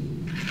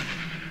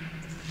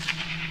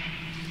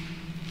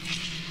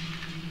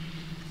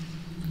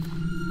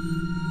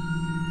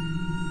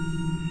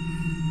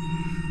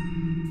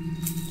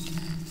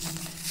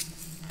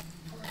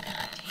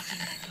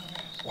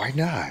 Why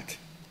not?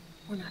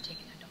 We're not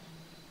taking that doll.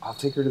 I'll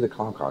take her to the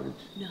clown cottage.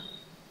 No.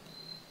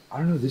 I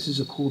don't know, this is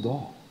a cool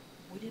doll.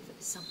 What if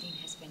something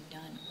has been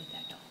done with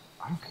that doll?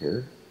 I don't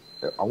care.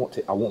 I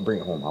won't bring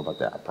it home. How about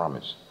that? I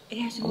promise. It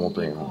has to I go won't in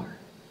bring the it home. car.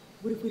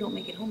 What if we don't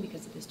make it home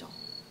because of this doll?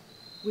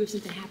 What if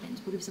something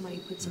happens? What if somebody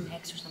puts some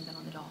X or something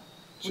on the doll?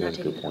 She has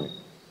a good point.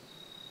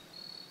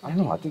 I don't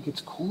know. I think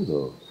it's cool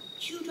though.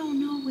 You don't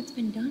know what's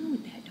been done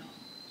with that doll.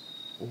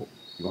 Well,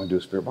 you want to do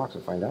a spirit box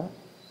and find out?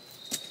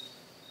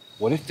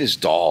 What if this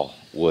doll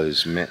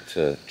was meant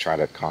to try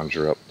to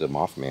conjure up the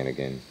Mothman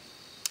again?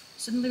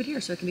 So then leave it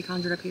here so it can be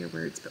conjured up here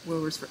where it's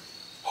for.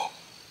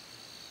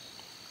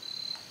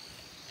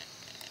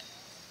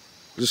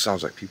 This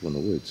sounds like people in the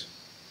woods.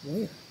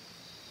 Where?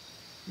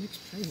 Which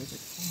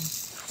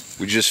place?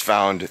 We just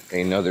found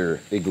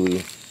another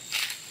igloo.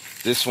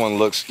 This one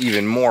looks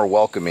even more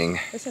welcoming.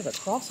 This has a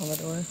cross on the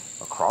door.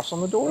 A cross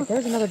on the door? If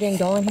there's another dang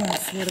doll in here, I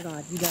swear to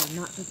God, you gotta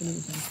not open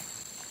anything.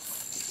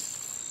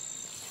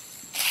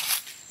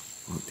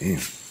 Oh,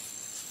 damn.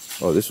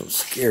 Oh, this one's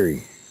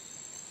scary.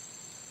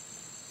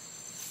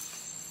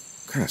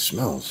 What kind of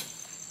smells?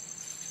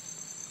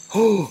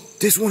 Oh,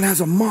 this one has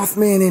a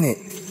Mothman in it.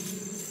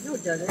 No,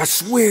 it doesn't. I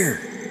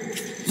swear.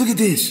 Look at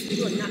this.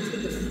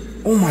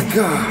 Oh my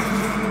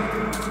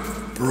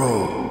God.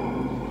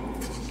 Bro.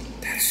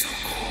 That is so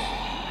cool.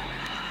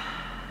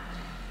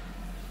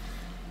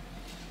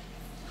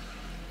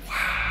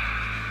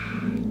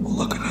 Wow. Oh,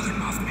 look, another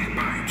Mothman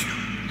behind you.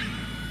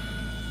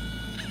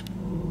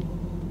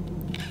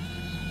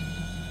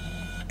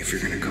 If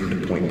you're gonna come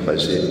to Point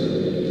Pleasant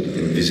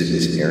and visit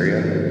this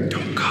area,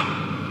 don't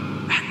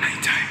come at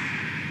nighttime.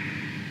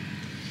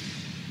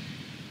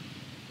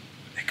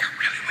 It got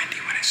really windy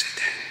when I said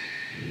that.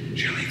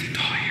 Should I leave the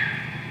doll here?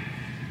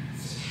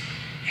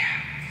 Yeah.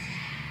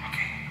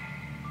 Okay.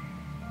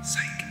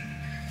 Psych.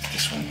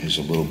 This one is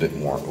a little bit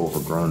more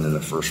overgrown than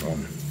the first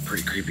one.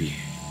 Pretty creepy.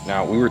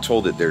 Now, we were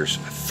told that there's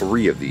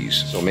 3 of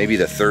these, so maybe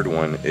the third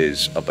one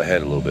is up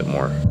ahead a little bit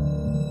more.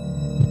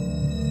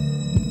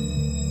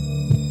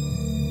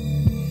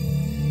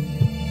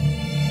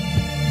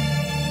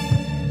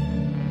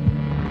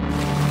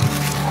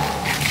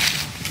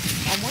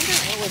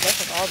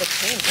 All the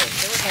canned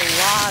goods. There was a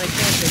lot of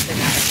canned goods in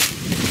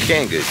there.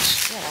 Canned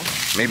goods?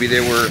 Yeah. Maybe they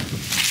were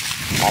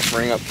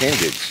offering up canned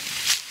goods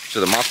to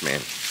the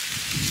Mothman.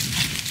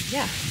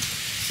 Yeah.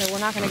 So we're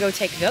not going to go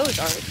take those,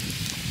 are we?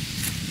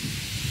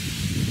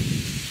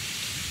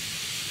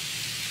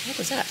 What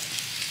was that?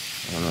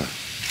 I don't know.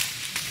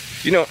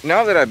 You know,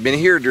 now that I've been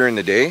here during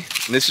the day,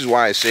 and this is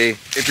why I say,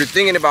 if you're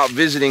thinking about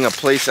visiting a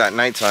place at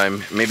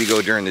nighttime, maybe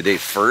go during the day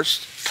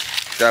first.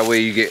 That way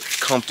you get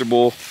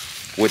comfortable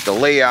with the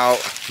layout,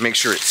 make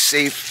sure it's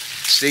safe.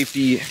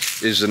 Safety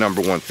is the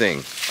 #1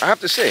 thing. I have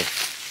to say,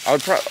 I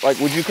would probably, like,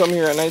 would you come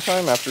here at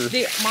nighttime after?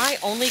 My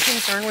only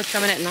concern with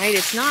coming at night,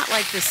 it's not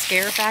like the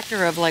scare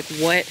factor of like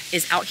what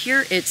is out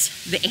here, it's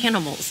the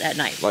animals at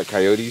night. Like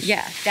coyotes?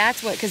 Yeah,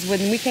 that's what, because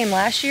when we came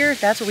last year,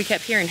 that's what we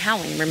kept hearing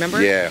howling,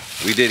 remember? Yeah,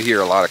 we did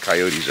hear a lot of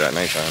coyotes at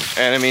nighttime.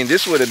 And I mean,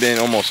 this would have been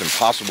almost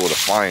impossible to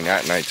find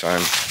at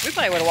nighttime. We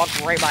probably would have walked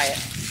right by it.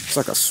 It's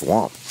like a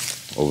swamp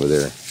over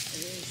there.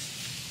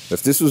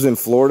 If this was in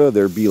Florida,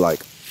 there'd be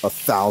like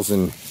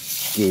 1,000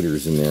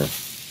 gators in there.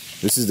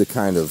 This is the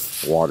kind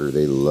of water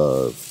they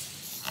love.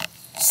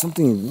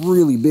 Something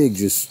really big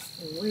just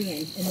ran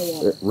in the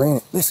water. It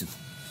ran. Listen.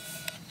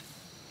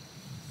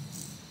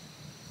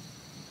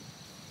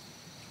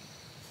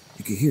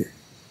 You can hear it.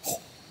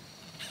 Oh.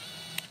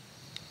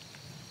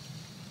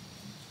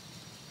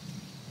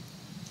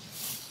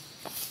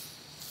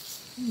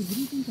 Hey, what do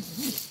you think that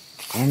was?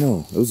 I don't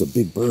know. It was a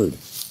big bird.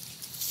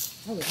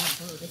 Oh, it's not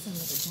a bird. It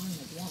sounded like a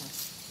giant iguana.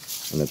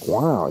 An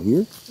iguana out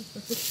here?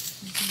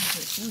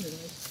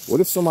 What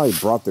if somebody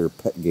brought their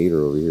pet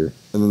gator over here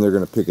and then they're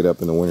going to pick it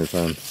up in the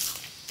wintertime?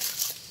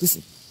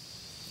 Listen.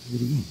 Hear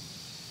it again.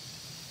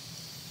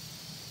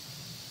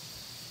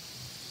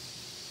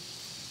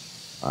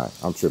 Alright,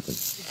 I'm tripping.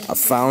 I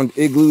found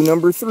igloo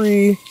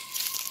 #3.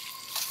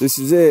 This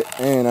is it.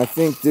 And I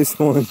think this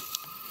one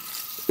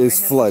is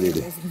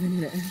flooded.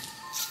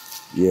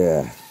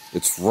 Yeah,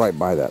 it's right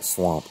by that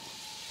swamp.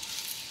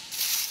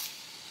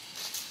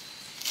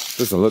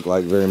 Doesn't look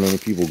like very many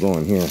people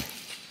going here.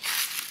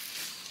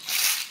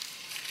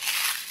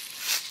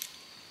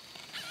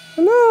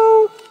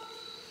 Hello?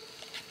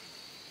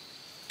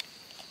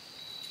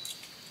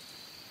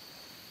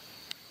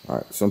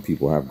 Alright, some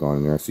people have gone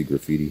in there. I see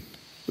graffiti.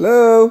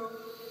 Hello?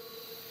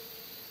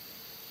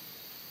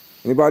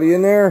 Anybody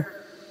in there?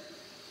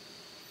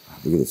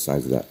 Look at the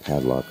size of that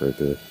padlock right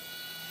there.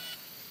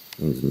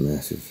 It's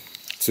massive.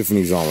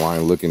 Tiffany's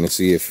online looking to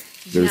see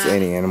if there's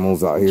any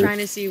animals out here. Trying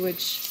to see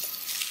which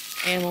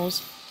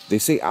animals. They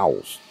say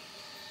owls.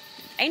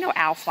 Ain't no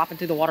owl flopping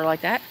through the water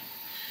like that.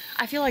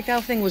 I feel like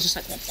that thing was just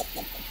like.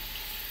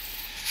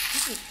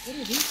 What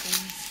are these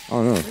things? I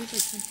don't know.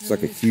 It's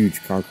like a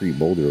huge concrete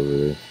boulder over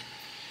there.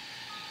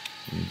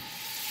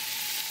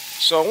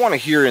 So I want to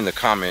hear in the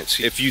comments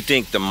if you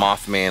think the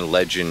Mothman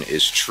legend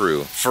is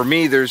true. For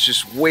me, there's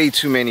just way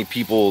too many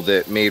people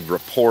that made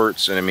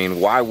reports. And I mean,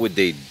 why would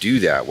they do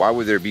that? Why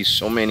would there be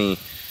so many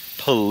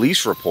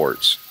police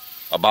reports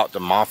about the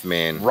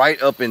Mothman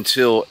right up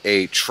until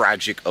a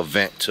tragic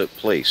event took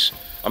place?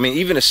 I mean,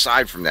 even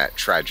aside from that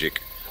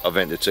tragic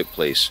event that took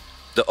place,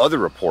 the other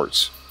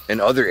reports in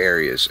other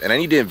areas, and I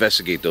need to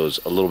investigate those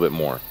a little bit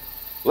more.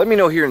 Let me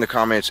know here in the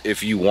comments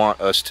if you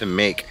want us to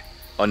make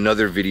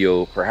another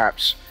video,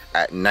 perhaps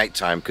at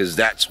nighttime, because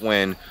that's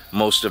when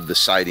most of the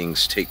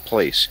sightings take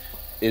place,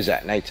 is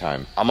at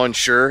nighttime. I'm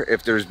unsure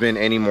if there's been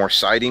any more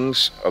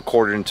sightings.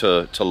 According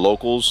to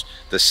locals,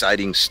 the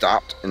sightings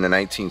stopped in the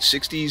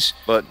 1960s,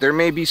 but there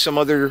may be some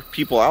other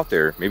people out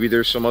there. Maybe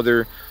there's some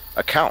other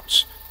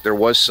accounts. There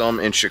was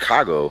some in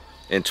Chicago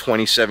in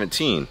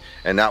 2017,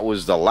 and that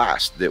was the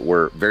last that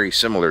were very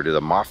similar to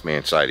the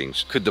Mothman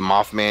sightings. Could the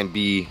Mothman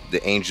be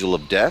the angel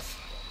of death?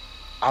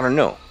 I don't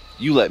know.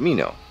 You let me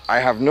know. I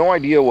have no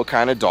idea what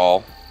kind of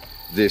doll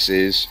this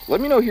is. Let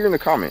me know here in the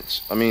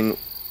comments. I mean,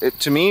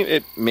 to me,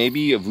 it may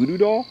be a voodoo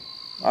doll.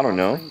 I don't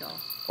know.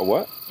 A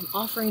what? An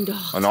offering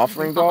doll. An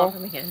offering doll?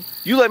 Again.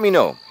 You let me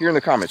know here in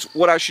the comments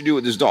what I should do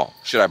with this doll.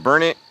 Should I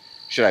burn it?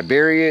 Should I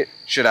bury it?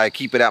 Should I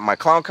keep it at my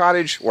clown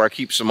cottage where I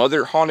keep some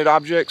other haunted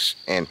objects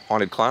and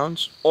haunted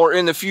clowns? Or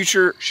in the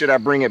future, should I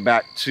bring it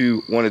back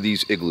to one of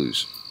these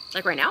igloos?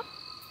 Like right now?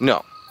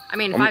 No. I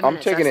mean, 5 minutes, I'm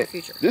taking that's it.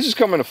 the future. This is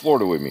coming to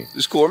Florida with me. This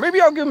is cool. Or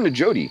maybe I'll give him to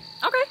Jody.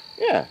 Okay.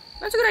 Yeah.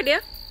 That's a good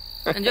idea.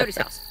 And Jody's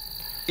house.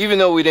 Even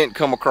though we didn't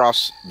come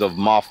across the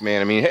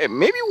Mothman, I mean, hey,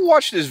 maybe we'll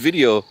watch this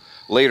video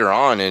later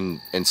on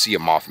and see a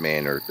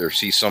Mothman or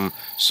see some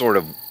sort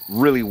of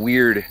really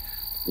weird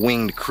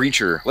winged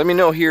creature. Let me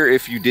know here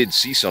if you did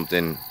see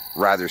something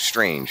rather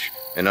strange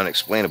and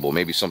unexplainable,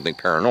 maybe something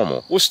paranormal.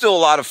 It was still a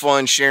lot of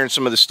fun sharing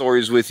some of the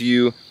stories with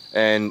you,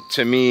 and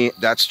to me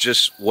that's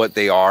just what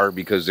they are,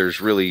 because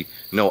there's really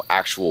no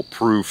actual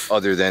proof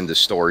other than the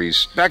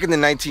stories. Back in the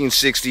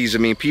 1960s, I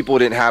mean, people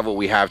didn't have what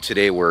we have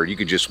today where you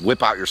could just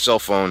whip out your cell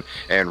phone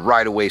and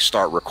right away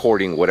start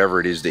recording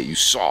whatever it is that you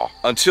saw.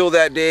 Until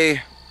that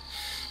day,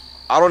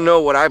 I don't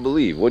know what I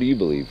believe. What do you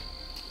believe?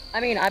 I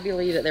mean, I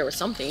believe that there was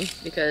something,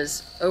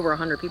 because over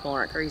 100 people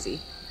aren't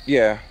crazy.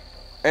 Yeah,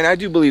 and I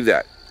do believe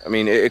that. I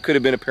mean, it could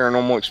have been a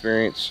paranormal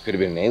experience. Could have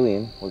been an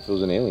alien. What if it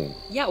was an alien?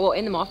 Yeah, well,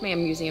 in the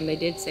Mothman Museum, they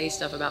did say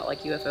stuff about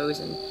like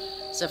UFOs and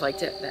stuff like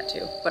that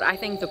too. But I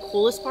think the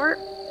coolest part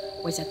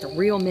was that the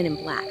real Men in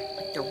Black,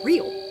 like they're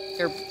real.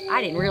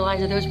 I didn't realize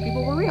that those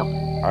people were real.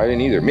 I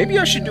didn't either. Maybe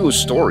I should do a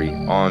story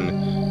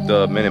on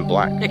the Men in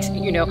Black. Next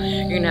thing you know,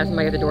 you're gonna have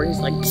somebody at the door who's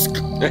like...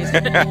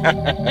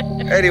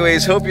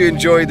 Anyways, hope you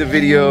enjoyed the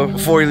video.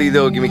 Before you leave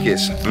though, give me a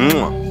kiss.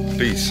 Mwah.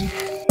 Peace.